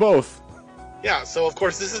just give you both. Yeah. So of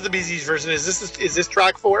course, this is the Bee Gees version. Is this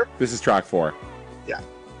track 4? This is track 4. Yeah.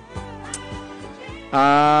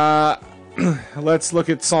 Let's look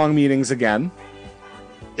at song meanings again.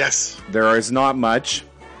 Yes. There is not much.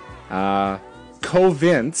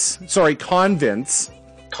 Convince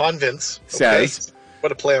says, Okay.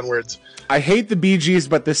 What a play on words. I hate the Bee Gees,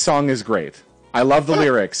 but this song is great. I love the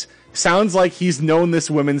lyrics. Sounds like he's known this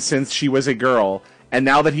woman since she was a girl, and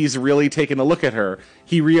now that he's really taken a look at her,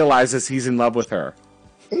 he realizes he's in love with her.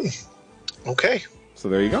 Okay. So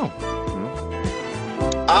there you go.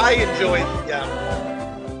 I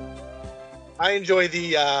enjoy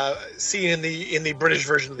the scene in the British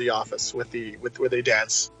version of The Office with where they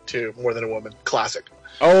dance to More Than a Woman. Classic.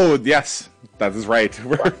 Oh yes, that is right.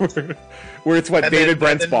 Where it's what, David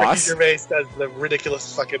Brent's boss. Ricky Gervais does the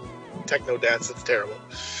ridiculous fucking techno dance. It's terrible.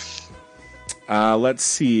 Let's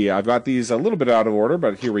see. I've got these a little bit out of order,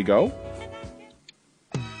 but here we go.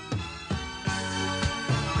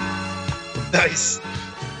 Nice.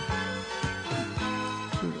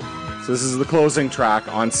 So this is the closing track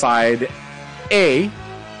on side A.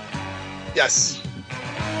 Yes.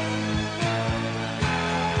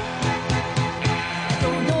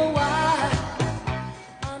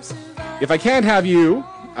 If I Can't Have You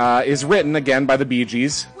is written again by the Bee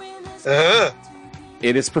Gees. Uh-huh.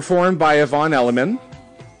 It is performed by Yvonne Elliman.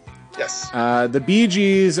 Yes. The Bee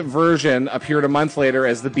Gees version appeared a month later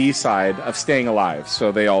as the B-side of Staying Alive,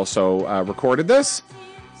 so they also recorded this.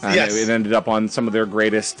 Yes. It ended up on some of their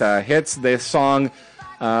greatest hits. This song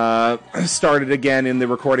started again in the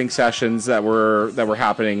recording sessions that were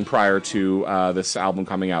happening prior to this album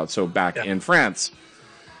coming out, so back in France.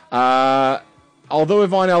 Although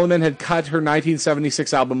Yvonne Elliman had cut her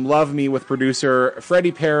 1976 album Love Me with producer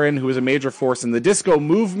Freddie Perrin, who was a major force in the disco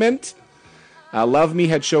movement, Love Me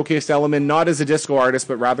had showcased Elliman not as a disco artist,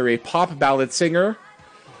 but rather a pop ballad singer.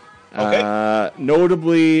 Okay.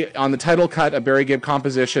 Notably, on the title cut, a Barry Gibb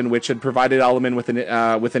composition, which had provided Elliman with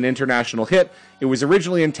an international hit. It was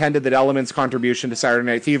originally intended that Elliman's contribution to Saturday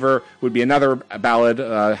Night Fever would be another ballad,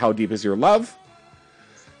 How Deep Is Your Love?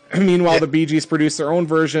 Meanwhile, the Bee Gees produced their own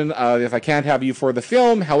version of If I Can't Have You for the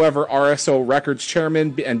film. However, RSO Records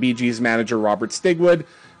chairman and Bee Gees manager Robert Stigwood,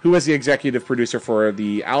 who was the executive producer for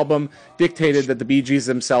the album, dictated that the Bee Gees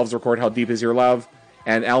themselves record How Deep Is Your Love,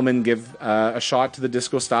 and Elliman give a shot to the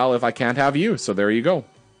disco style If I Can't Have You. So there you go.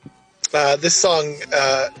 This song,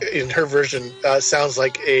 in her version, sounds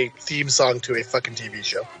like a theme song to a fucking TV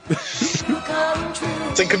show.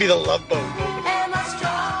 So it could be The Love Boat.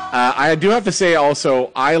 I do have to say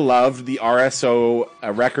also, I loved the RSO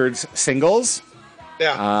Records singles.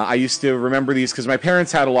 Yeah. I used to remember these because my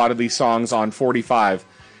parents had a lot of these songs on 45.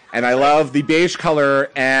 And I love the beige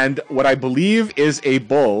color and what I believe is a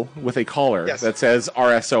bull with a collar that says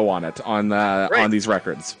RSO on it on these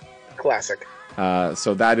records. Classic.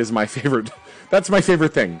 So that is my favorite. That's my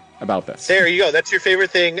favorite thing about this. There you go. That's your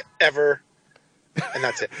favorite thing ever. And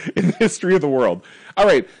that's it. In the history of the world. All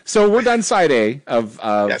right, so we're done side A of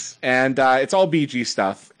yes. And it's all BG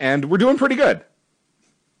stuff, and we're doing pretty good.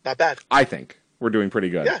 Not bad. I think we're doing pretty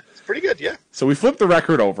good. Yeah, it's pretty good, yeah. So we flip the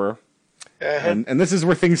record over, and this is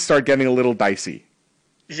where things start getting a little dicey.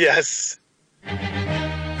 Yes.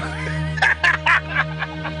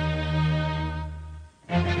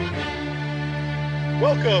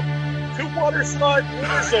 Welcome to Water Slide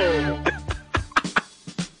Warzone.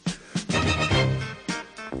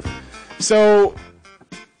 So,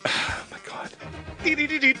 oh my God.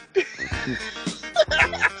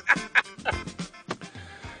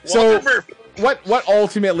 So, what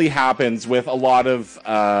ultimately happens with a lot of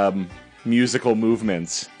musical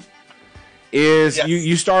movements is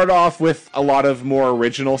you start off with a lot of more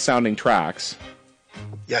original sounding tracks.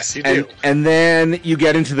 Yes, you do. And then you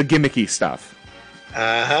get into the gimmicky stuff.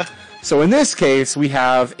 Uh-huh. So in this case, we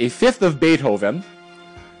have a fifth of Beethoven.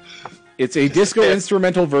 It's a disco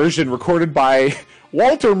instrumental version recorded by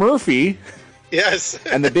Walter Murphy. Yes.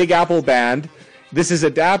 And the Big Apple Band. This is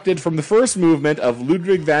adapted from the first movement of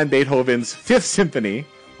Ludwig van Beethoven's Fifth Symphony.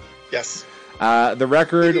 Yes. The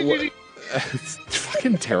record... it's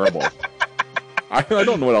fucking terrible. I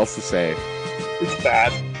don't know what else to say. It's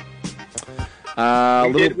bad.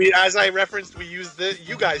 We, as I referenced, we used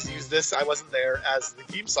you guys used this. I wasn't there as the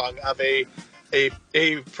theme song of a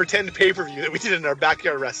pretend pay-per-view that we did in our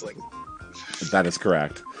backyard wrestling. That is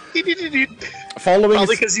correct. Probably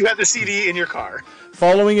because you had the CD in your car.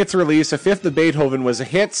 Following its release, A Fifth of Beethoven was a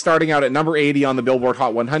hit, starting out at number 80 on the Billboard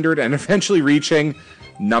Hot 100 and eventually reaching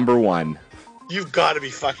number 1. You've got to be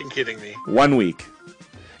fucking kidding me. 1 week.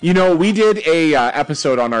 You know, we did a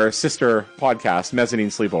episode on our sister podcast, Mezzanine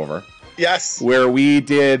Sleepover. Yes. Where we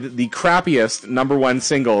did the crappiest number 1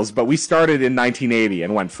 singles, but we started in 1980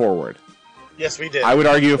 and went forward. Yes, we did. I would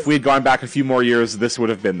argue if we had gone back a few more years, this would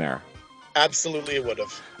have been there. Absolutely it would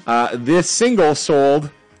have. This single sold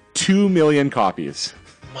 2 million copies.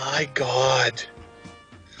 My God.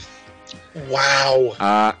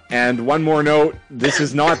 Wow. And one more note, this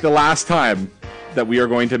is not the last time that we are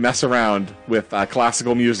going to mess around with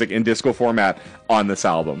classical music in disco format on this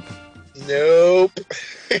album. Nope.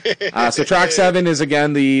 So track 7 is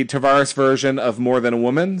again the Tavares version of More Than a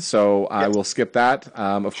Woman, so I will skip that.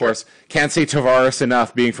 Of course, can't say Tavares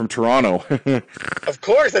enough, being from Toronto. Of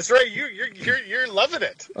course, that's right. You're loving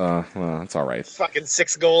it. Well, that's all right. Fucking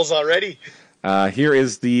 6 goals already. Here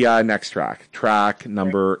is the next track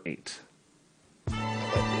number 8.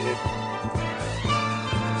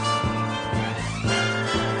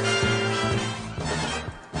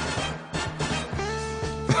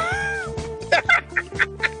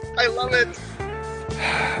 I love it.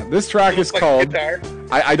 This track is called...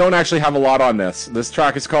 I don't actually have a lot on this. This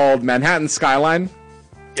track is called Manhattan Skyline.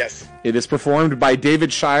 Yes. It is performed by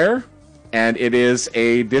David Shire, and it is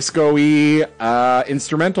a disco-y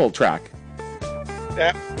instrumental track.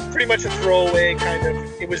 Yeah, pretty much a throwaway kind of...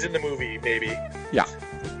 It was in the movie, maybe. Yeah.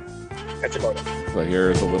 That's about it. So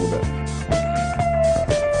here's a little bit.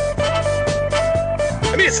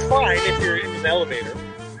 I mean, it's fine if you're in an elevator.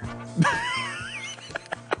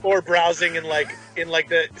 Or browsing in like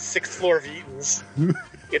the 6th floor of Eaton's in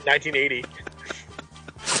 1980.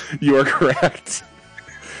 You are correct.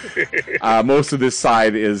 Most of this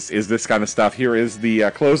side is this kind of stuff. Here is the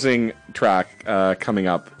closing track coming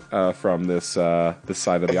up from this side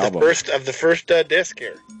of the album. The first disc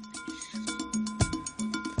here.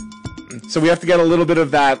 So we have to get a little bit of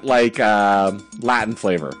that like Latin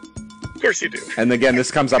flavor. Of course you do. And again, this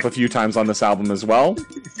comes up a few times on this album as well.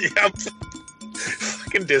 Yep.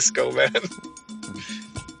 Fucking disco, man.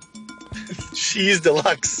 Cheese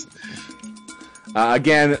deluxe.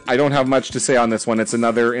 Again, I don't have much to say on this one. It's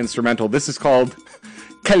another instrumental. This is called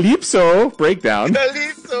Calypso Breakdown.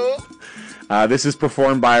 Calypso. This is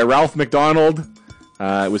performed by Ralph McDonald.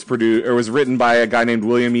 It was written by a guy named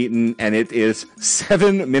William Eaton, and it is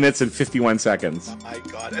 7 minutes and 51 seconds. Oh my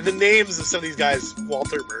God! And the names of some of these guys: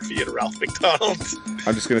 Walter Murphy and Ralph McDonald.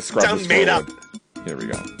 I'm just gonna scrub this made forward. Up. Here we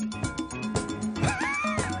go.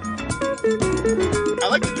 I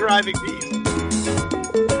like the driving beat.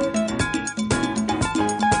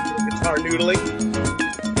 Guitar noodling.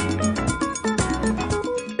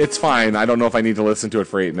 It's fine. I don't know if I need to listen to it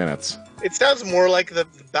for 8 minutes. It sounds more like the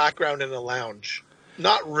background in a lounge.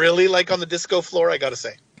 Not really like on the disco floor, I gotta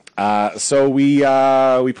say. So we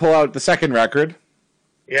pull out the second record.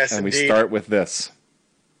 Yes, and indeed. We start with this.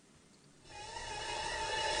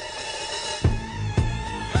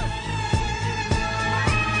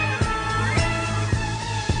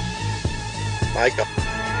 My God.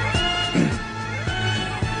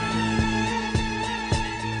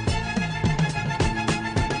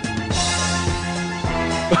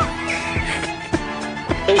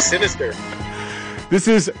 sinister. This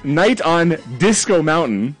is Night on Disco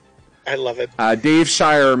Mountain. I love it. Dave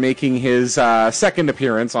Shire making his second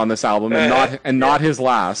appearance on this album, and not his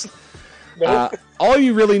last. Nope. All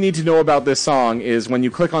you really need to know about this song is when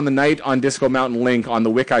you click on the Night on Disco Mountain link on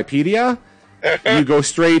the Wikipedia, you go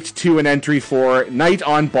straight to an entry for Night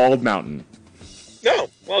on Bald Mountain. No,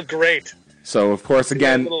 well, great. So, of course,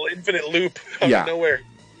 again, a little infinite loop out of nowhere.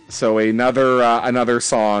 So another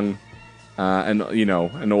song,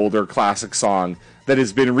 an older classic song that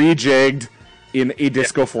has been rejigged in a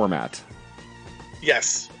disco format.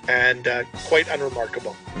 Yes, and quite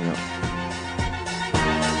unremarkable. Yeah.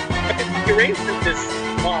 The arrangement is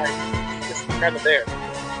fine, just kind of there.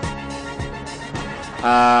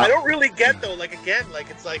 I don't really get though. Like again, like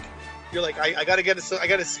it's like you're like I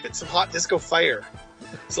gotta spit some hot disco fire.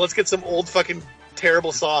 So let's get some old fucking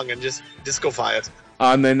terrible song and just disco-fy it.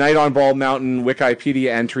 On the Night on Bald Mountain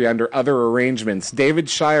Wikipedia entry under Other Arrangements, David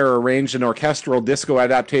Shire arranged an orchestral disco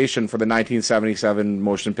adaptation for the 1977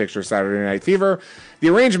 motion picture Saturday Night Fever. The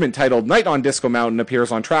arrangement, titled Night on Disco Mountain,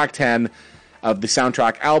 appears on track 10 of the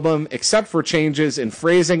soundtrack album, except for changes in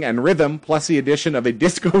phrasing and rhythm, plus the addition of a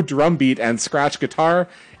disco drum beat and scratch guitar.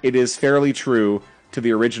 It is fairly true to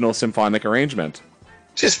the original symphonic arrangement.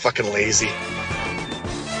 Just fucking lazy.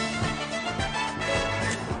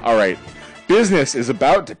 All right. Business is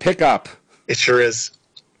about to pick up. It sure is.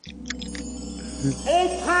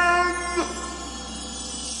 Open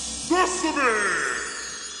Sesame!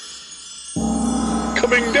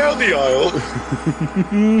 Coming down the aisle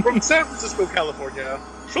from San Francisco, California.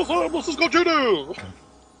 San Francisco, Judo.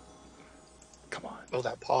 Come on. Oh,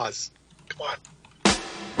 that pause. Come on.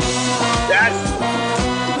 Yes.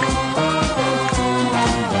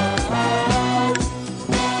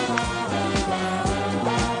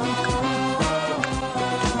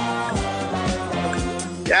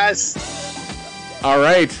 Yes. All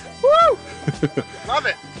right. Woo! Love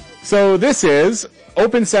it. So this is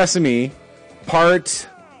Open Sesame Part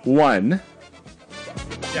 1.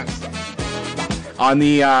 Yes. On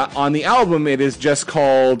the album, it is just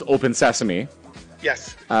called Open Sesame.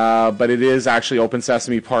 Yes. But it is actually Open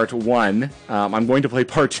Sesame Part 1. I'm going to play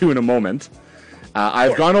Part 2 in a moment.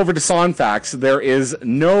 I've gone over to Songfacts. There is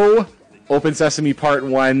no Open Sesame Part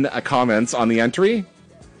 1 comments on the entry.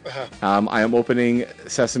 I am opening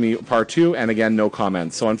Sesame Part 2, and again, no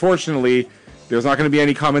comments. So unfortunately, there's not going to be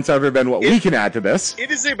any comments other than what we can add to this. It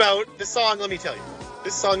is about, the song, let me tell you,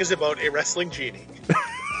 this song is about a wrestling genie.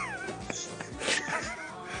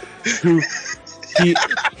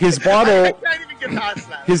 His bottle... I can't even get past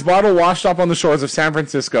that. His bottle washed up on the shores of San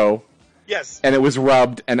Francisco. Yes. And it was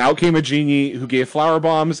rubbed, and out came a genie who gave flower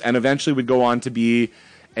bombs and eventually would go on to be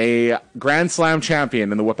a Grand Slam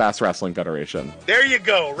champion in the Whip-Ass Wrestling Federation. There you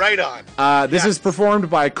go, right on. This is performed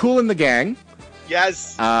by Kool and the Gang.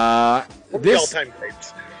 Yes. This all-time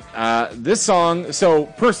greats. This song, so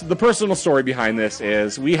the personal story behind this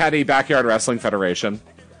is we had a backyard wrestling federation.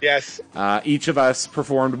 Yes. Each of us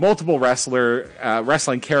performed multiple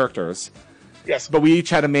wrestling characters. Yes. But we each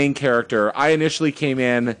had a main character. I initially came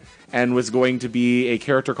in and was going to be a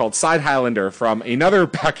character called Side Highlander from another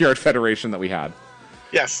backyard federation that we had.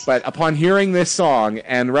 Yes. But upon hearing this song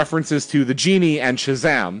and references to the Genie and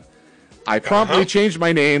Shazam, I promptly changed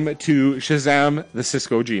my name to Shazam the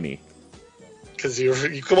Cisco Genie. Because you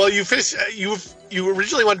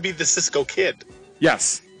originally wanted to be the Cisco Kid.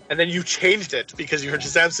 Yes. And then you changed it because you heard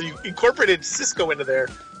Shazam, so you incorporated Cisco into there.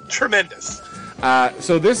 Tremendous.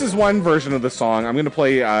 So this is one version of the song. I'm going to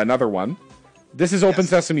play another one. This is Open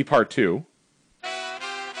Sesame Part 2.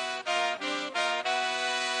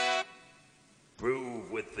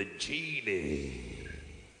 Groove with the genie.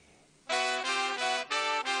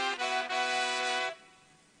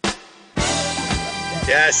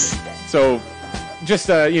 Yes. So, just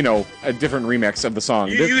a different remix of the song.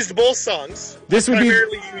 You used both songs. This would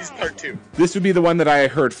primarily used Part 2. This would be the one that I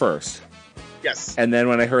heard first. Yes. And then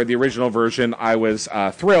when I heard the original version, I was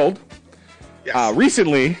thrilled. Yes.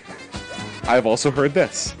 Recently, I've also heard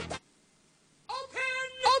this.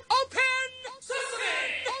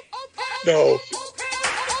 No.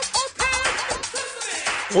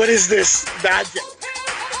 What is this magic?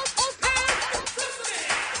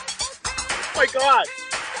 Oh my God.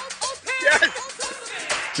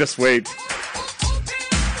 Yes. Just wait.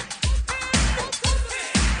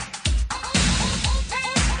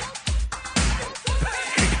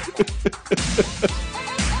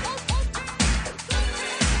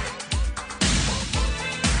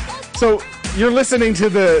 So you're listening to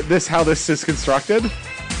how this is constructed?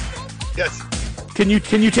 Yes. Can you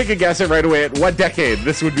take a guess right away at what decade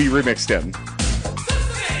this would be remixed in?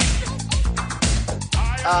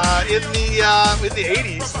 in the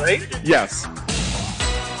 80s, right? Yes.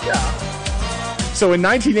 Yeah. So in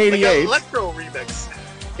 1988, Like an electro remix.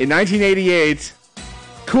 in 1988,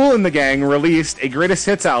 Kool and the Gang released a greatest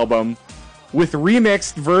hits album with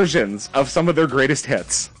remixed versions of some of their greatest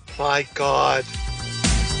hits. My God.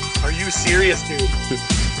 Are you serious, dude?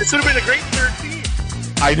 This would have been a great third theme.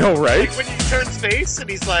 I know, right? Like when he turns face and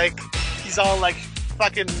he's all like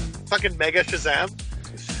fucking mega Shazam.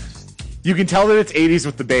 You can tell that it's 80s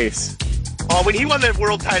with the bass. Oh, when he won the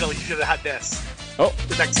world title, he should have had this. Oh,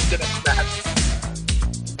 The next match.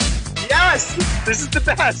 Yes! This is the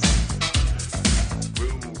best!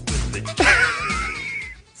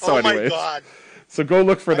 so Oh my anyways. God. So go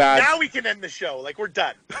look for that. Now we can end the show. Like, we're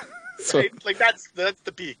done. So- Right? Like, that's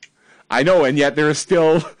the peak. I know, and yet there is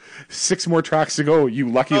still 6 more tracks to go, you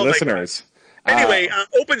lucky Oh my listeners. Anyway,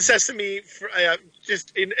 Open Sesame,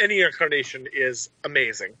 just in any incarnation, is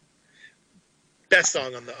amazing. Best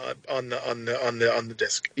song on the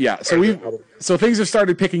disc. Yeah, so things have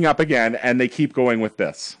started picking up again, and they keep going with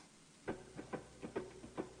this.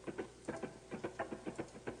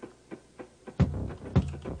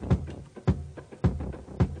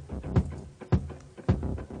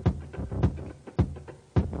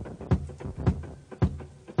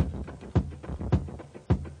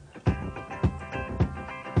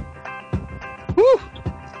 Woo!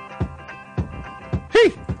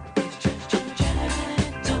 Hey!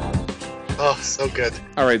 Oh, so good.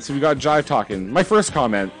 All right, so we got Jive Talking. My first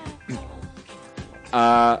comment.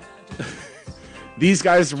 These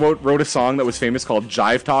guys wrote a song that was famous called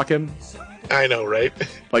Jive Talking. I know, right?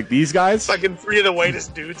 Like these guys. Fucking 3 of the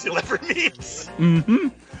whitest dudes you'll ever meet. Mm-hmm.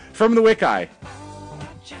 From the Wick Eye.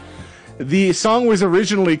 The song was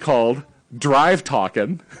originally called Drive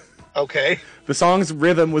Talkin'. Okay. The song's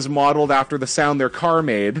rhythm was modeled after the sound their car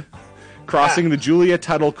made, crossing the Julia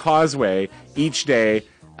Tuttle Causeway each day.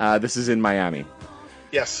 This is in Miami.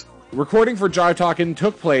 Yes. Recording for Jive Talkin'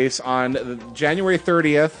 took place on January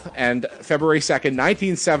 30th and February 2nd,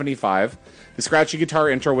 1975. The scratchy guitar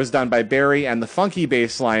intro was done by Barry and the funky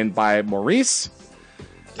bass line by Maurice.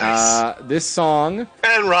 Nice. This song...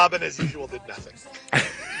 And Robin, as usual, did nothing.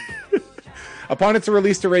 Upon its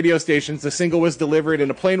release to radio stations, the single was delivered in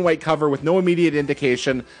a plain white cover with no immediate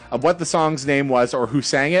indication of what the song's name was or who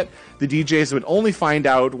sang it. The DJs would only find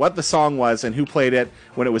out what the song was and who played it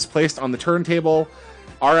when it was placed on the turntable.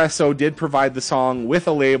 RSO did provide the song with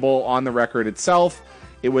a label on the record itself.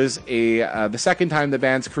 It was the second time in the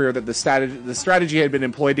band's career that the strategy had been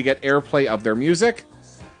employed to get airplay of their music.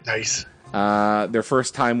 Nice. Their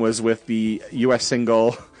first time was with the U.S.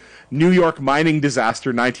 single New York Mining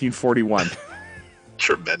Disaster 1941.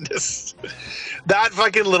 Tremendous. That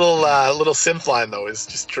fucking little synth line, though, is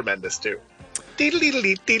just tremendous, too.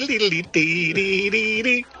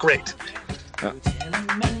 Great.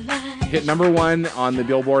 Hit number 1 on the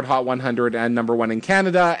Billboard Hot 100 and number 1 in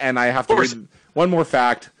Canada. And I have to read one more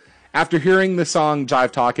fact. After hearing the song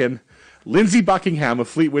Jive Talkin', Lindsey Buckingham of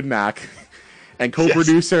Fleetwood Mac and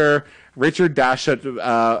co-producer Richard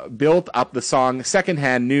Dashut built up the song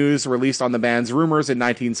Secondhand News, released on the band's Rumors in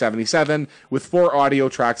 1977, with 4 audio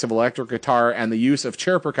tracks of electric guitar and the use of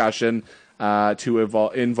chair percussion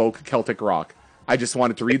to invoke Celtic rock. I just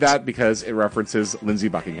wanted to read that because it references Lindsey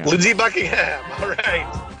Buckingham. Lindsey Buckingham, all right.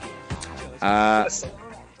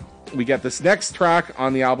 We get this next track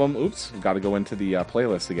on the album. Oops, got to go into the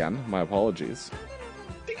playlist again. My apologies.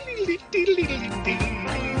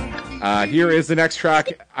 Here is the next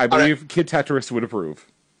track. I believe Kid Tetris would approve.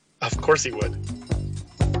 Of course he would.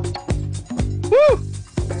 Woo!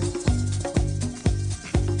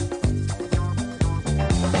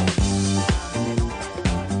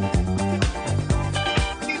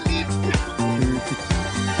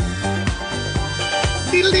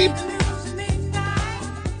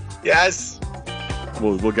 Yes.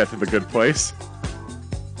 We'll get to the good place.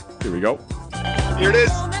 Here we go. Here it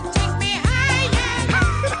is.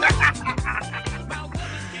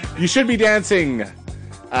 You Should Be Dancing.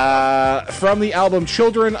 From the album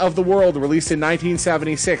Children of the World, released in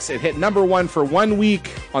 1976. It hit number 1 for 1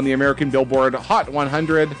 week on the American Billboard Hot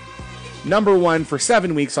 100. Number 1 for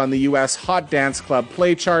 7 weeks on the U.S. Hot Dance Club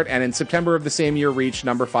Play Chart, and in September of the same year reached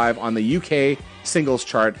number 5 on the UK Singles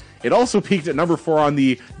Chart. It also peaked at number 4 on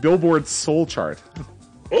the Billboard Soul Chart.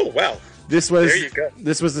 Oh, wow. There you go.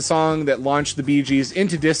 This was the song that launched the Bee Gees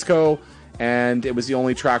into disco, and it was the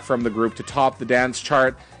only track from the group to top the dance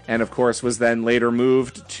chart, and of course was then later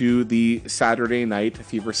moved to the Saturday Night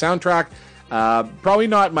Fever soundtrack. Probably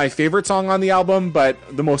not my favorite song on the album, but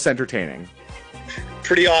the most entertaining.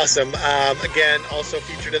 Pretty awesome. Again, also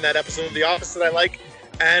featured in that episode of The Office that I like.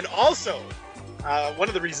 And also one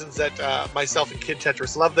of the reasons that myself and Kid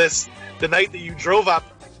Tetris love this, the night that you drove up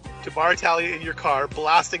to Bar Italia in your car,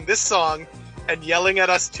 blasting this song and yelling at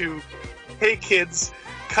us to, "Hey kids,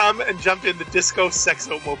 come and jump in the disco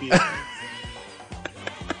sexo-mobile."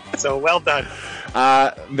 So well done.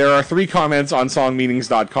 There are 3 comments on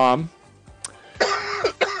songmeanings.com.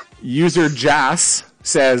 User Jas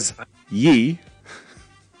says, "Yee."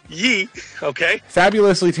 Yee. Okay.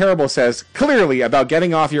 Fabulously Terrible says, "Clearly about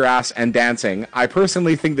getting off your ass and dancing. I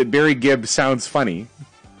personally think that Barry Gibb sounds funny."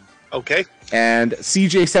 Okay. And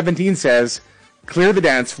CJ17 says, "Clear the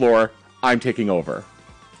dance floor. I'm taking over."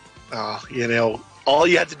 Oh, all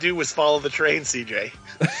you had to do was follow the train, CJ.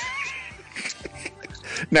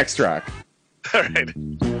 Next track. All right.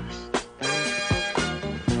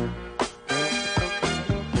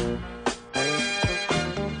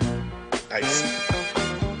 Nice.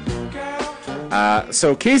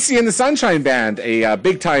 So Casey and the Sunshine Band, a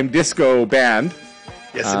big-time disco band,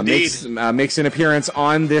 Yes, indeed. makes an appearance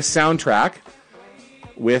on this soundtrack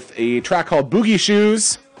with a track called Boogie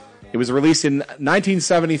Shoes. It was released in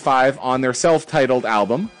 1975 on their self-titled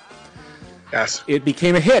album. Yes. It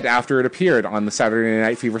became a hit after it appeared on the Saturday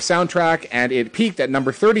Night Fever soundtrack, and it peaked at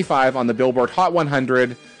number 35 on the Billboard Hot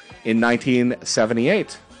 100 in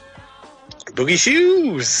 1978. Boogie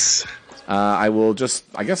Shoes. I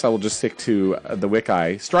guess I will just stick to the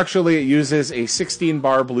Wiki. Structurally, it uses a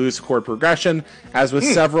 16-bar blues chord progression, as with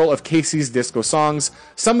several of Casey's disco songs.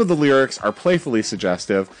 Some of the lyrics are playfully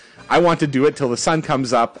suggestive. I want to do it till the sun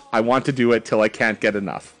comes up. I want to do it till I can't get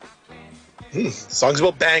enough. Songs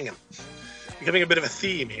about banging. Becoming a bit of a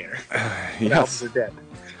theme here. Yes. Albums are dead.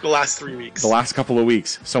 The last 3 weeks. The last couple of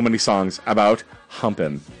weeks, so many songs about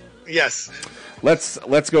humping. Yes.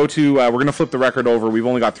 Let's go to. We're gonna flip the record over. We've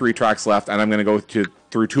only got 3 tracks left, and I'm gonna go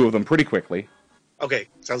through 2 of them pretty quickly. Okay,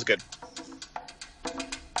 sounds good.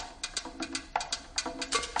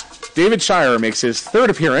 David Shire makes his 3rd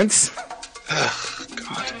appearance. Oh,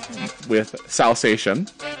 God. With Salsation.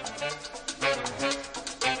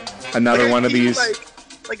 Another one of these.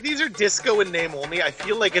 Like these are disco in name only. I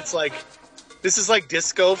feel like it's like this is like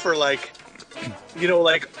disco for like,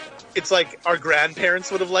 it's like our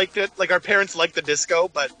grandparents would have liked it. Like our parents liked the disco,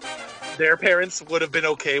 but their parents would have been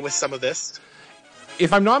okay with some of this.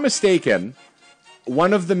 If I'm not mistaken,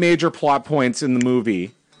 one of the major plot points in the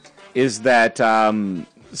movie is that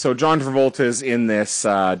so John Travolta's in this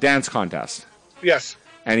dance contest. Yes.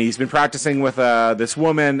 And he's been practicing with this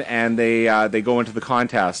woman, and they go into the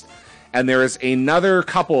contest. And there is another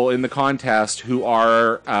couple in the contest who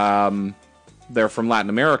are they're from Latin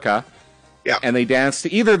America. Yeah. And they dance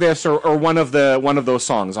to either this or one of those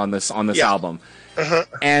songs on this album. Uh-huh.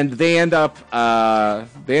 And they end up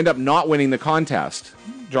not winning the contest.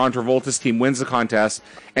 John Travolta's team wins the contest,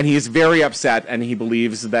 and he is very upset, and he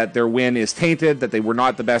believes that their win is tainted, that they were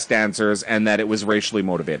not the best dancers, and that it was racially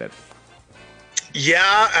motivated.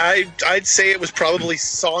 Yeah, I'd say it was probably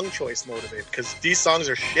song choice motivated, because these songs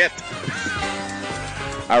are shit.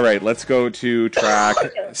 All right, let's go to track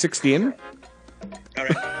 16. All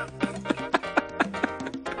right.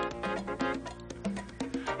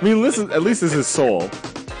 I mean, listen, at least this is soul.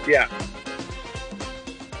 Yeah.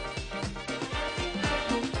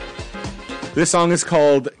 This song is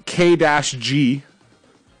called K-G.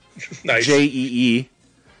 Nice. J-E-E.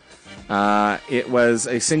 It was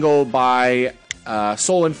a single by a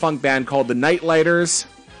soul and funk band called the Nightlighters.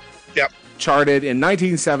 Yep. Charted in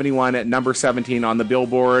 1971 at number 17 on the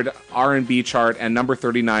Billboard R&B chart and number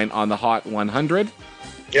 39 on the Hot 100.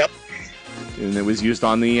 Yep. And it was used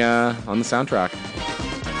on the soundtrack.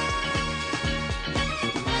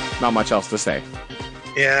 Not much else to say.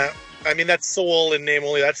 Yeah. I mean, that's soul in name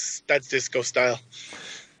only. That's disco style.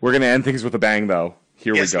 We're going to end things with a bang, though.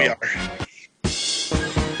 Here Yes, we go. we are.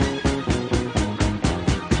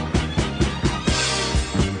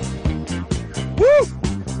 Woo!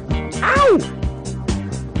 Ow!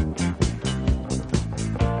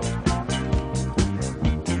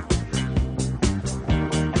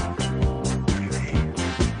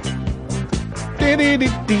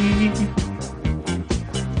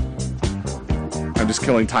 I'm just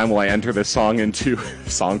killing time while I enter this song into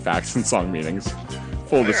song facts and song meanings.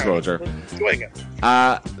 Full disclosure. Enjoying it.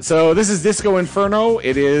 So this is Disco Inferno.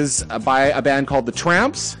 It is by a band called The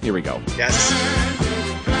Tramps. Here we go. Yes.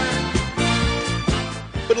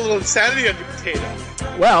 Put a little insanity on your potato.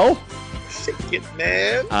 Well, Shake it,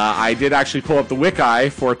 man. I did actually pull up the Wiki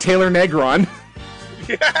for Taylor Negron.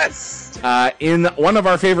 Yes. In one of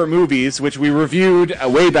our favorite movies, which we reviewed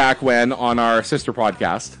way back when on our sister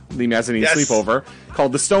podcast, The Mezzanine Sleepover,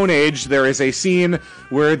 called The Stone Age, there is a scene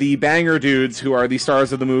where the banger dudes, who are the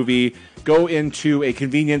stars of the movie, go into a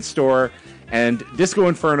convenience store And Disco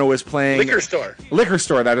Inferno is playing... Liquor store. Liquor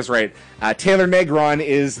store, that is right. Taylor Negron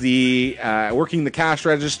is the working the cash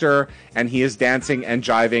register, and he is dancing and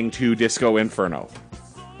jiving to Disco Inferno.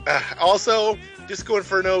 Also, Disco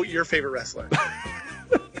Inferno, your favorite wrestler.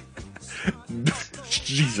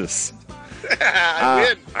 Jesus.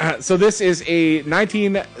 I win. So this is a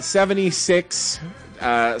 1976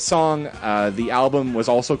 song. The album was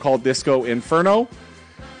also called Disco Inferno.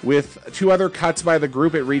 With 2 other cuts by the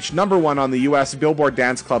group, it reached #1 on the U.S. Billboard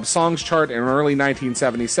Dance Club Songs chart in early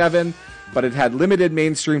 1977, but it had limited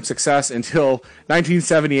mainstream success until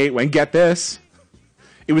 1978 when, get this,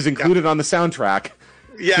 it was included on the soundtrack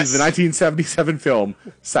to the 1977 film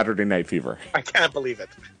Saturday Night Fever. I can't believe it.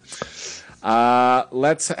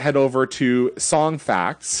 Let's head over to song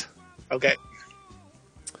facts. Okay.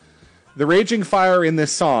 The raging fire in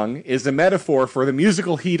this song is a metaphor for the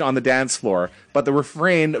musical heat on the dance floor, but the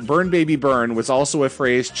refrain, "Burn Baby Burn," was also a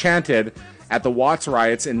phrase chanted at the Watts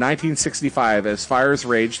riots in 1965 as fires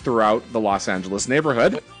raged throughout the Los Angeles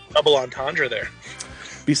neighborhood. Double entendre there.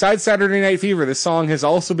 Besides Saturday Night Fever, this song has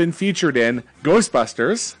also been featured in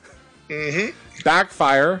Ghostbusters,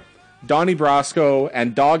 Backfire, Donnie Brasco,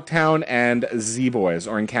 and Dogtown and Z-Boys,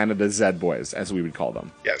 or in Canada, Z-Boys, as we would call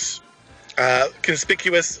them. Yes.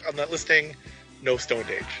 Conspicuous on that listing, no Stoned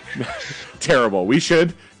Age. Terrible. We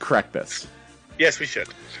should correct this. Yes, we should.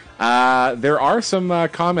 There are some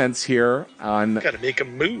comments here on... Gotta make a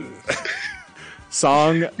move.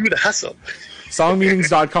 song... Do the hustle.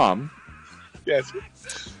 Songmeanings.com. Yes.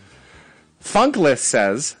 Funkless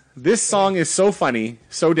says, "This song is so funny,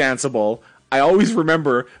 so danceable. I always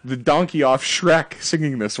remember the donkey off Shrek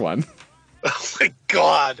singing this one." Oh my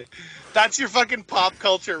god. That's your fucking pop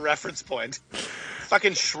culture reference point.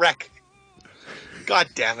 Fucking Shrek. God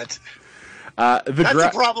damn it. That's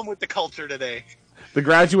the problem with the culture today. The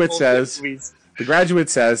Graduate says,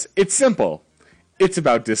 "It's simple. It's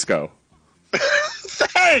about disco."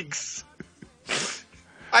 Thanks.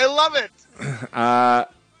 I love it.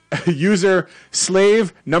 User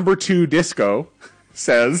Slave number 2 Disco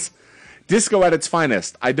says, "Disco at its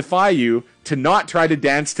finest. I defy you to not try to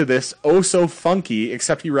dance to this oh so funky,"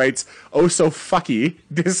 except he writes oh so fucky,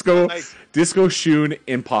 disco, Nice. disco shoon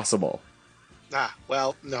impossible.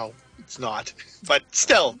 Well, no, it's not. But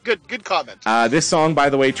still, good comment. This song, by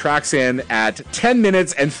the way, tracks in at 10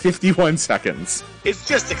 minutes and 51 seconds. It's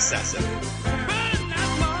just excessive.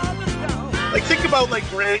 Like, think about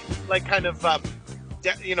great, kind of,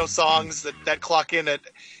 songs that clock in at,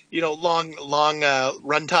 long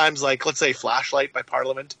run times, like, let's say Flashlight by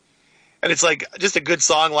Parliament. And it's just a good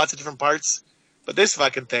song, lots of different parts. But this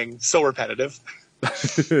fucking thing, so repetitive.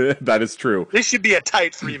 That is true. This should be a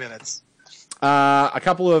tight 3 minutes. A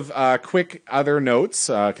couple of quick other notes,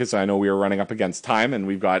 because I know we are running up against time, and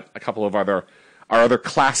we've got a couple of our other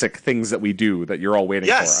classic things that we do that you're all waiting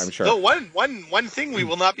for, I'm sure. No, one thing we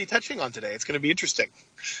will not be touching on today. It's going to be interesting.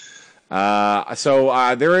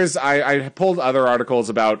 There is, I pulled other articles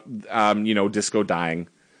about, disco dying.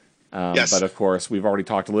 Yes. But of course, we've already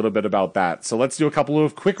talked a little bit about that. So let's do a couple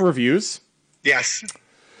of quick reviews. Yes.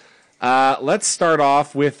 Let's start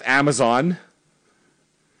off with Amazon.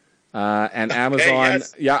 And Amazon,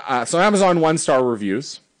 yes. So Amazon 1-star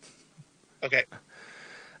reviews. Okay.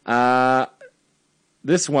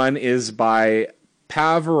 This one is by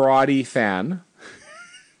Pavarotti Fan.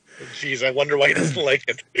 Jeez, I wonder why he doesn't like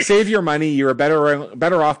it. "Save your money. You are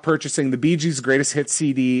better off purchasing the Bee Gees' greatest hit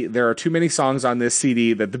CD. There are too many songs on this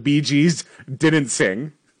CD that the Bee Gees didn't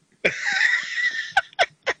sing."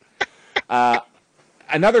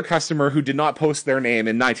 Another customer who did not post their name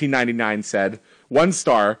in 1999 said, "1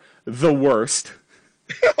 star, the worst."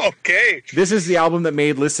 Okay. "This is the album that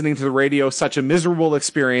made listening to the radio such a miserable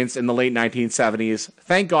experience in the late 1970s.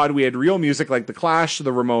 Thank God we had real music like The Clash,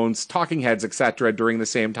 The Ramones, Talking Heads, etc. during the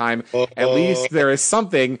same time. At least there is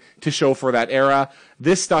something to show for that era.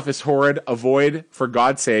 This stuff is horrid. Avoid. For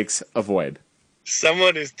God's sakes, avoid."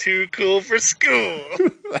 Someone is too cool for school.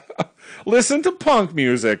 Listen to punk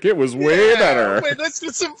music. It was way better. Wait, let's do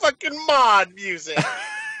some fucking mod music.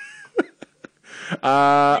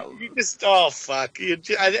 You just, oh fuck! I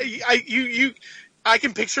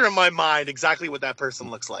can picture in my mind exactly what that person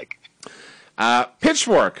looks like.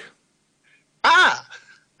 Pitchfork. My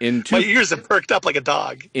ears have perked up like a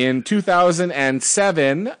dog. In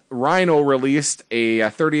 2007, Rhino released a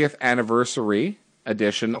 30th anniversary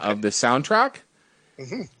edition of the soundtrack,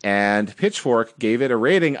 and Pitchfork gave it a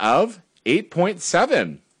rating of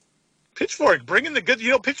 8.7. Pitchfork, bringing the good,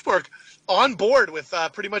 Pitchfork on board with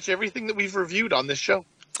pretty much everything that we've reviewed on this show.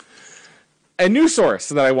 A new source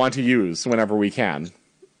that I want to use whenever we can.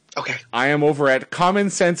 Okay. I am over at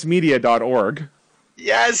commonsensemedia.org.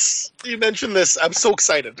 Yes, you mentioned this. I'm so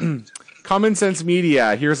excited. Common Sense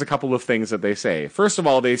Media, here's a couple of things that they say. First of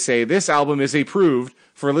all, they say this album is approved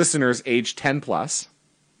for listeners aged 10 plus.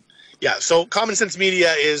 Yeah, so Common Sense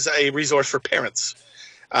Media is a resource for parents.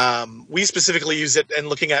 We specifically use it in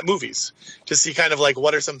looking at movies to see kind of like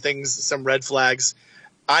what are some things, some red flags.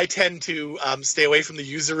 I tend to stay away from the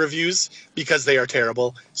user reviews because they are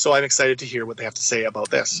terrible. So I'm excited to hear what they have to say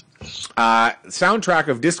about this. Soundtrack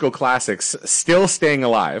of disco classics, Still Staying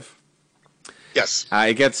Alive. Yes.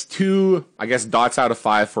 It gets 2, I guess, dots out of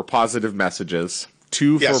 5 for positive messages,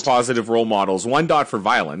 2 for positive role models, 1 dot for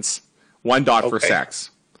violence, 1 dot for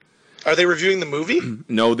sex. Are they reviewing the movie?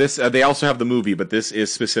 No, this they also have the movie, but this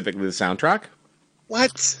is specifically the soundtrack.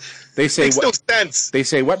 What? They say Makes no sense. They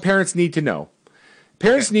say what parents need to know.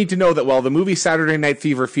 Parents need to know that while the movie Saturday Night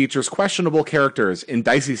Fever features questionable characters in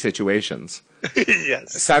dicey situations,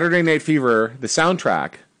 yes. Saturday Night Fever, the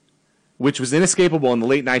soundtrack, which was inescapable in the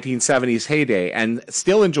late 1970s heyday and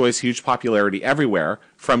still enjoys huge popularity everywhere,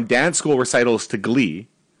 from dance school recitals to Glee.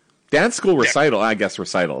 Dance school recital, I guess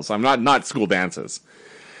recitals. I'm not school dances.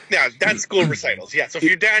 Yeah, dance school recitals. Yeah, so if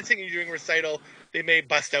you're dancing and you're doing a recital, they may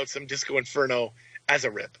bust out some Disco Inferno as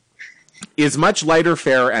a rip. Is much lighter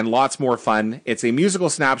fare and lots more fun. It's a musical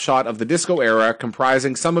snapshot of the disco era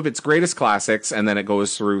comprising some of its greatest classics, and then it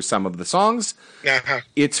goes through some of the songs. Uh-huh.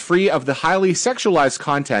 It's free of the highly sexualized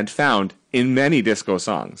content found in many disco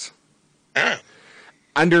songs.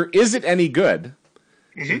 Under Is It Any Good?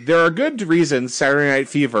 There are good reasons Saturday Night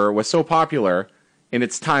Fever was so popular in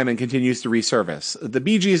its time and continues to resurface. The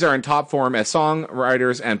Bee Gees are in top form as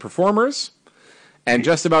songwriters and performers. And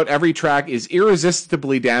just about every track is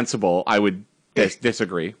irresistibly danceable. I would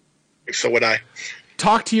disagree. So would I.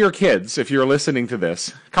 Talk to your kids if you're listening to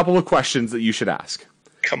this. A couple of questions that you should ask.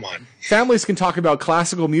 Come on. Families can talk about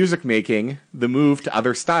classical music making the move to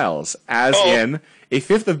other styles, as in A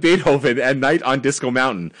Fifth of Beethoven and Night on Disco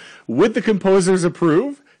Mountain. Would the composers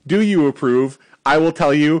approve? Do you approve? I will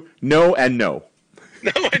tell you no and no.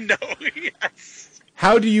 No and no, yes.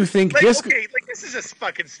 How do you think disco... Okay, this is a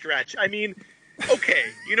fucking stretch. I mean... Okay,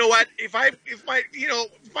 you know what? If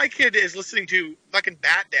my kid is listening to fucking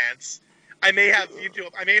Bat Dance, I may have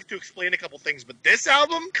to explain a couple things. But this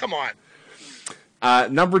album, come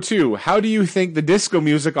on. Number 2, how do you think the disco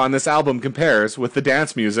music on this album compares with the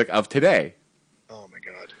dance music of today? Oh my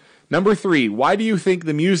god. Number 3, why do you think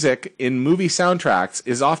the music in movie soundtracks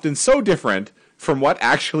is often so different from what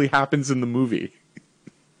actually happens in the movie?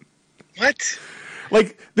 What?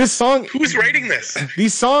 Like, this song... Who's writing this?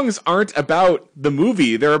 These songs aren't about the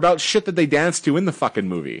movie. They're about shit that they dance to in the fucking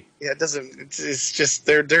movie. Yeah, it doesn't... It's just...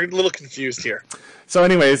 They're a little confused here. So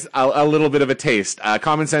anyways, a little bit of a taste.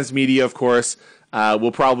 Common Sense Media, of course,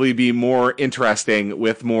 will probably be more interesting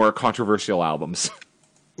with more controversial albums.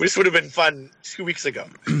 This would have been fun 2 weeks ago.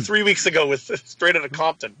 3 weeks ago with Straight Outta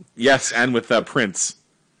Compton. Yes, and with Prince.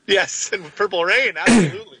 Yes, and with Purple Rain,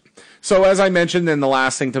 absolutely. So as I mentioned, then the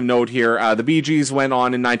last thing to note here, the Bee Gees went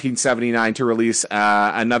on in 1979 to release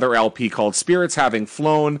another LP called Spirits Having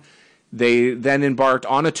Flown. They then embarked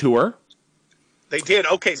on a tour. They did.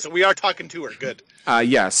 Okay, so we are talking tour. Good.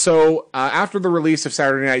 Yes. So after the release of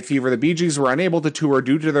Saturday Night Fever, the Bee Gees were unable to tour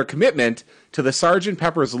due to their commitment to the Sgt.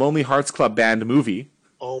 Pepper's Lonely Hearts Club Band movie.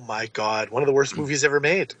 Oh my God! One of the worst movies ever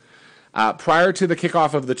made. Prior to the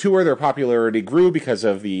kickoff of the tour, their popularity grew because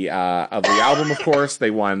of the album. Of course,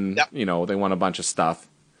 they won. Yep. They won a bunch of stuff.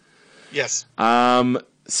 Yes.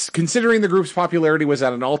 Considering the group's popularity was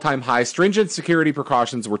at an all-time high, stringent security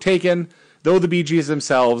precautions were taken. Though the Bee Gees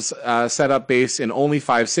themselves set up base in only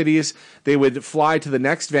 5 cities, they would fly to the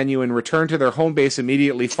next venue and return to their home base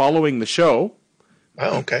immediately following the show.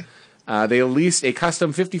 Oh, okay. They leased a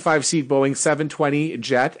custom 55-seat Boeing 720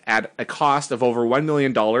 jet at a cost of over $1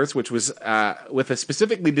 million, which was with a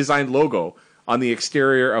specifically designed logo on the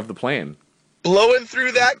exterior of the plane. Blowing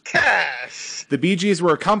through that cash. The Bee Gees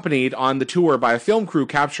were accompanied on the tour by a film crew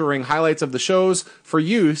capturing highlights of the shows for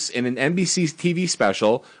use in an NBC TV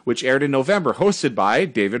special, which aired in November, hosted by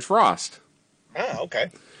David Frost. Oh,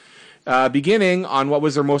 okay. Beginning on what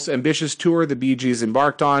was their most ambitious tour the Bee Gees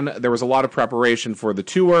embarked on, there was a lot of preparation for the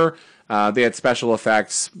tour. They had special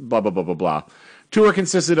effects, blah, blah, blah, blah, blah. Tour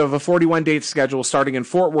consisted of a 41-date schedule starting in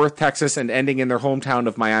Fort Worth, Texas, and ending in their hometown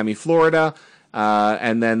of Miami, Florida.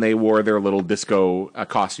 And then they wore their little disco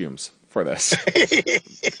costumes for this.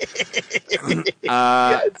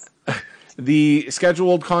 Yes. The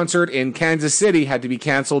scheduled concert in Kansas City had to be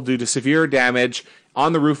canceled due to severe damage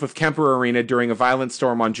on the roof of Kemper Arena during a violent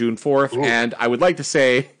storm on June 4th. Ooh. And I would like to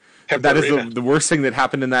say that is the worst thing that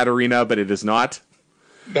happened in that arena, but it is not.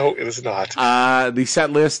 No, it was not. The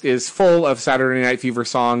set list is full of Saturday Night Fever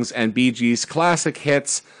songs and Bee Gees classic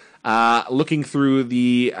hits. Looking through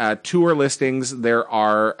the tour listings, there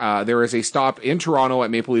is a stop in Toronto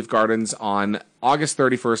at Maple Leaf Gardens on August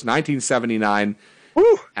 31st, 1979.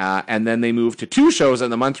 And then they moved to 2 shows at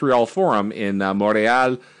the Montreal Forum in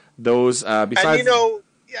Montreal. Those besides, and you know,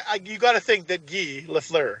 you got to think that Guy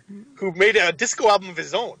Lafleur, who made a disco album of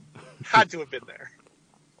his own, had to have been there.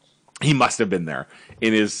 He must have been there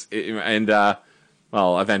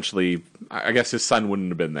well, eventually, I guess his son wouldn't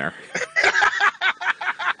have been there.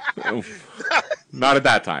 Not at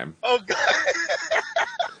that time. Oh God!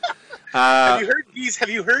 Have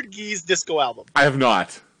you heard Guy's disco album? I have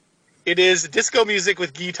not. It is disco music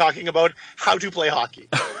with Guy talking about how to play hockey.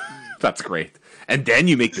 That's great. And then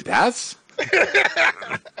you make the pass.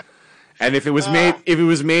 And if it was made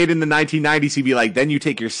in the 1990s, he'd be like, then you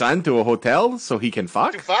take your son to a hotel so he can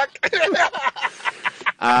fuck.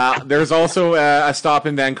 There's also a stop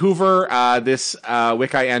in Vancouver. This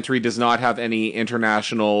Wiki entry does not have any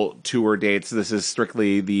international tour dates. This is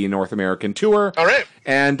strictly the North American tour. All right.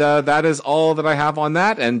 And that is all that I have on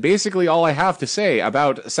that. And basically all I have to say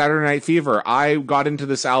about Saturday Night Fever. I got into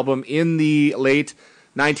this album in the late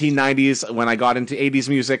 1990s when I got into 80s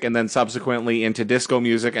music and then subsequently into disco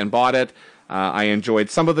music and bought it. I enjoyed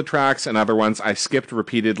some of the tracks and other ones I skipped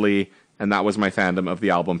repeatedly, and that was my fandom of the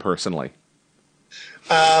album personally.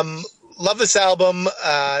 Love this album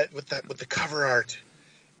with the cover art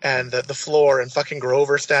and the floor and fucking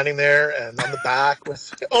Grover standing there and on the back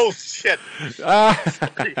with oh shit. Yeah,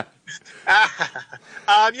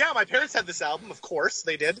 my parents had this album, of course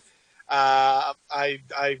they did. I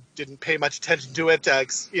didn't pay much attention to it. I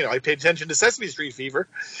paid attention to Sesame Street Fever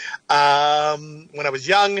when I was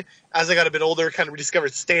young. As I got a bit older, kind of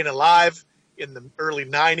rediscovered Staying Alive in the early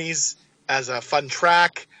 90s as a fun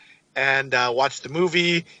track, and watched the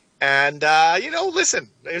movie. And listen,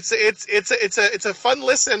 it's a fun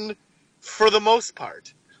listen for the most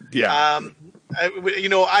part. Yeah.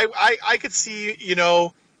 I could see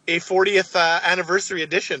a 40th anniversary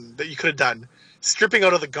edition that you could have done. Stripping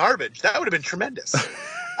out of the garbage. That would have been tremendous.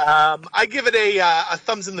 I give it a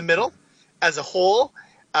thumbs in the middle as a whole.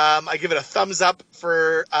 I give it a thumbs up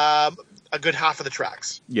for a good half of the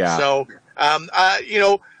tracks. Yeah. So,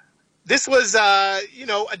 this was, a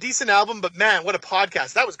decent album, but man, what a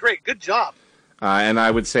podcast. That was great. Good job. And I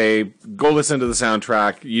would say go listen to the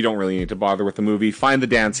soundtrack. You don't really need to bother with the movie. Find the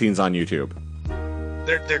dance scenes on YouTube.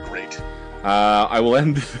 They're great. I will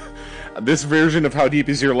end this version of How Deep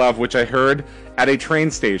Is Your Love, which I heard at a train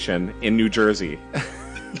station in New Jersey.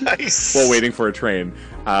 Nice. While waiting for a train.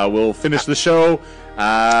 We'll finish the show.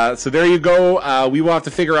 So there you go. We will have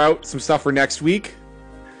to figure out some stuff for next week.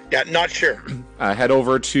 Yeah, not sure. Head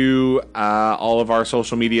over to all of our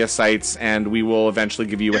social media sites, and we will eventually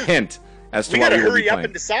give you a hint as to what we will be playing. We gotta hurry up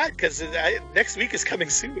and decide, because next week is coming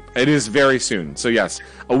soon. It is very soon. So yes,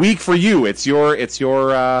 a week for you. It's your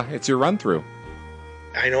run through.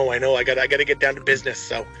 I know. I gotta get down to business.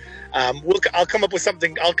 So, I'll come up with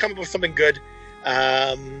something. I'll come up with something good.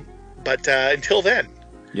 But until then,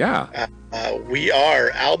 yeah. We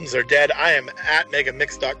are Albums Are Dead. I am at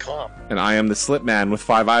megamix.com. And I am the Slip Man with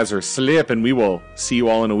 5 eyes, or Sliiiip, and we will see you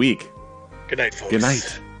all in a week. Good night, folks. Good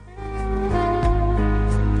night.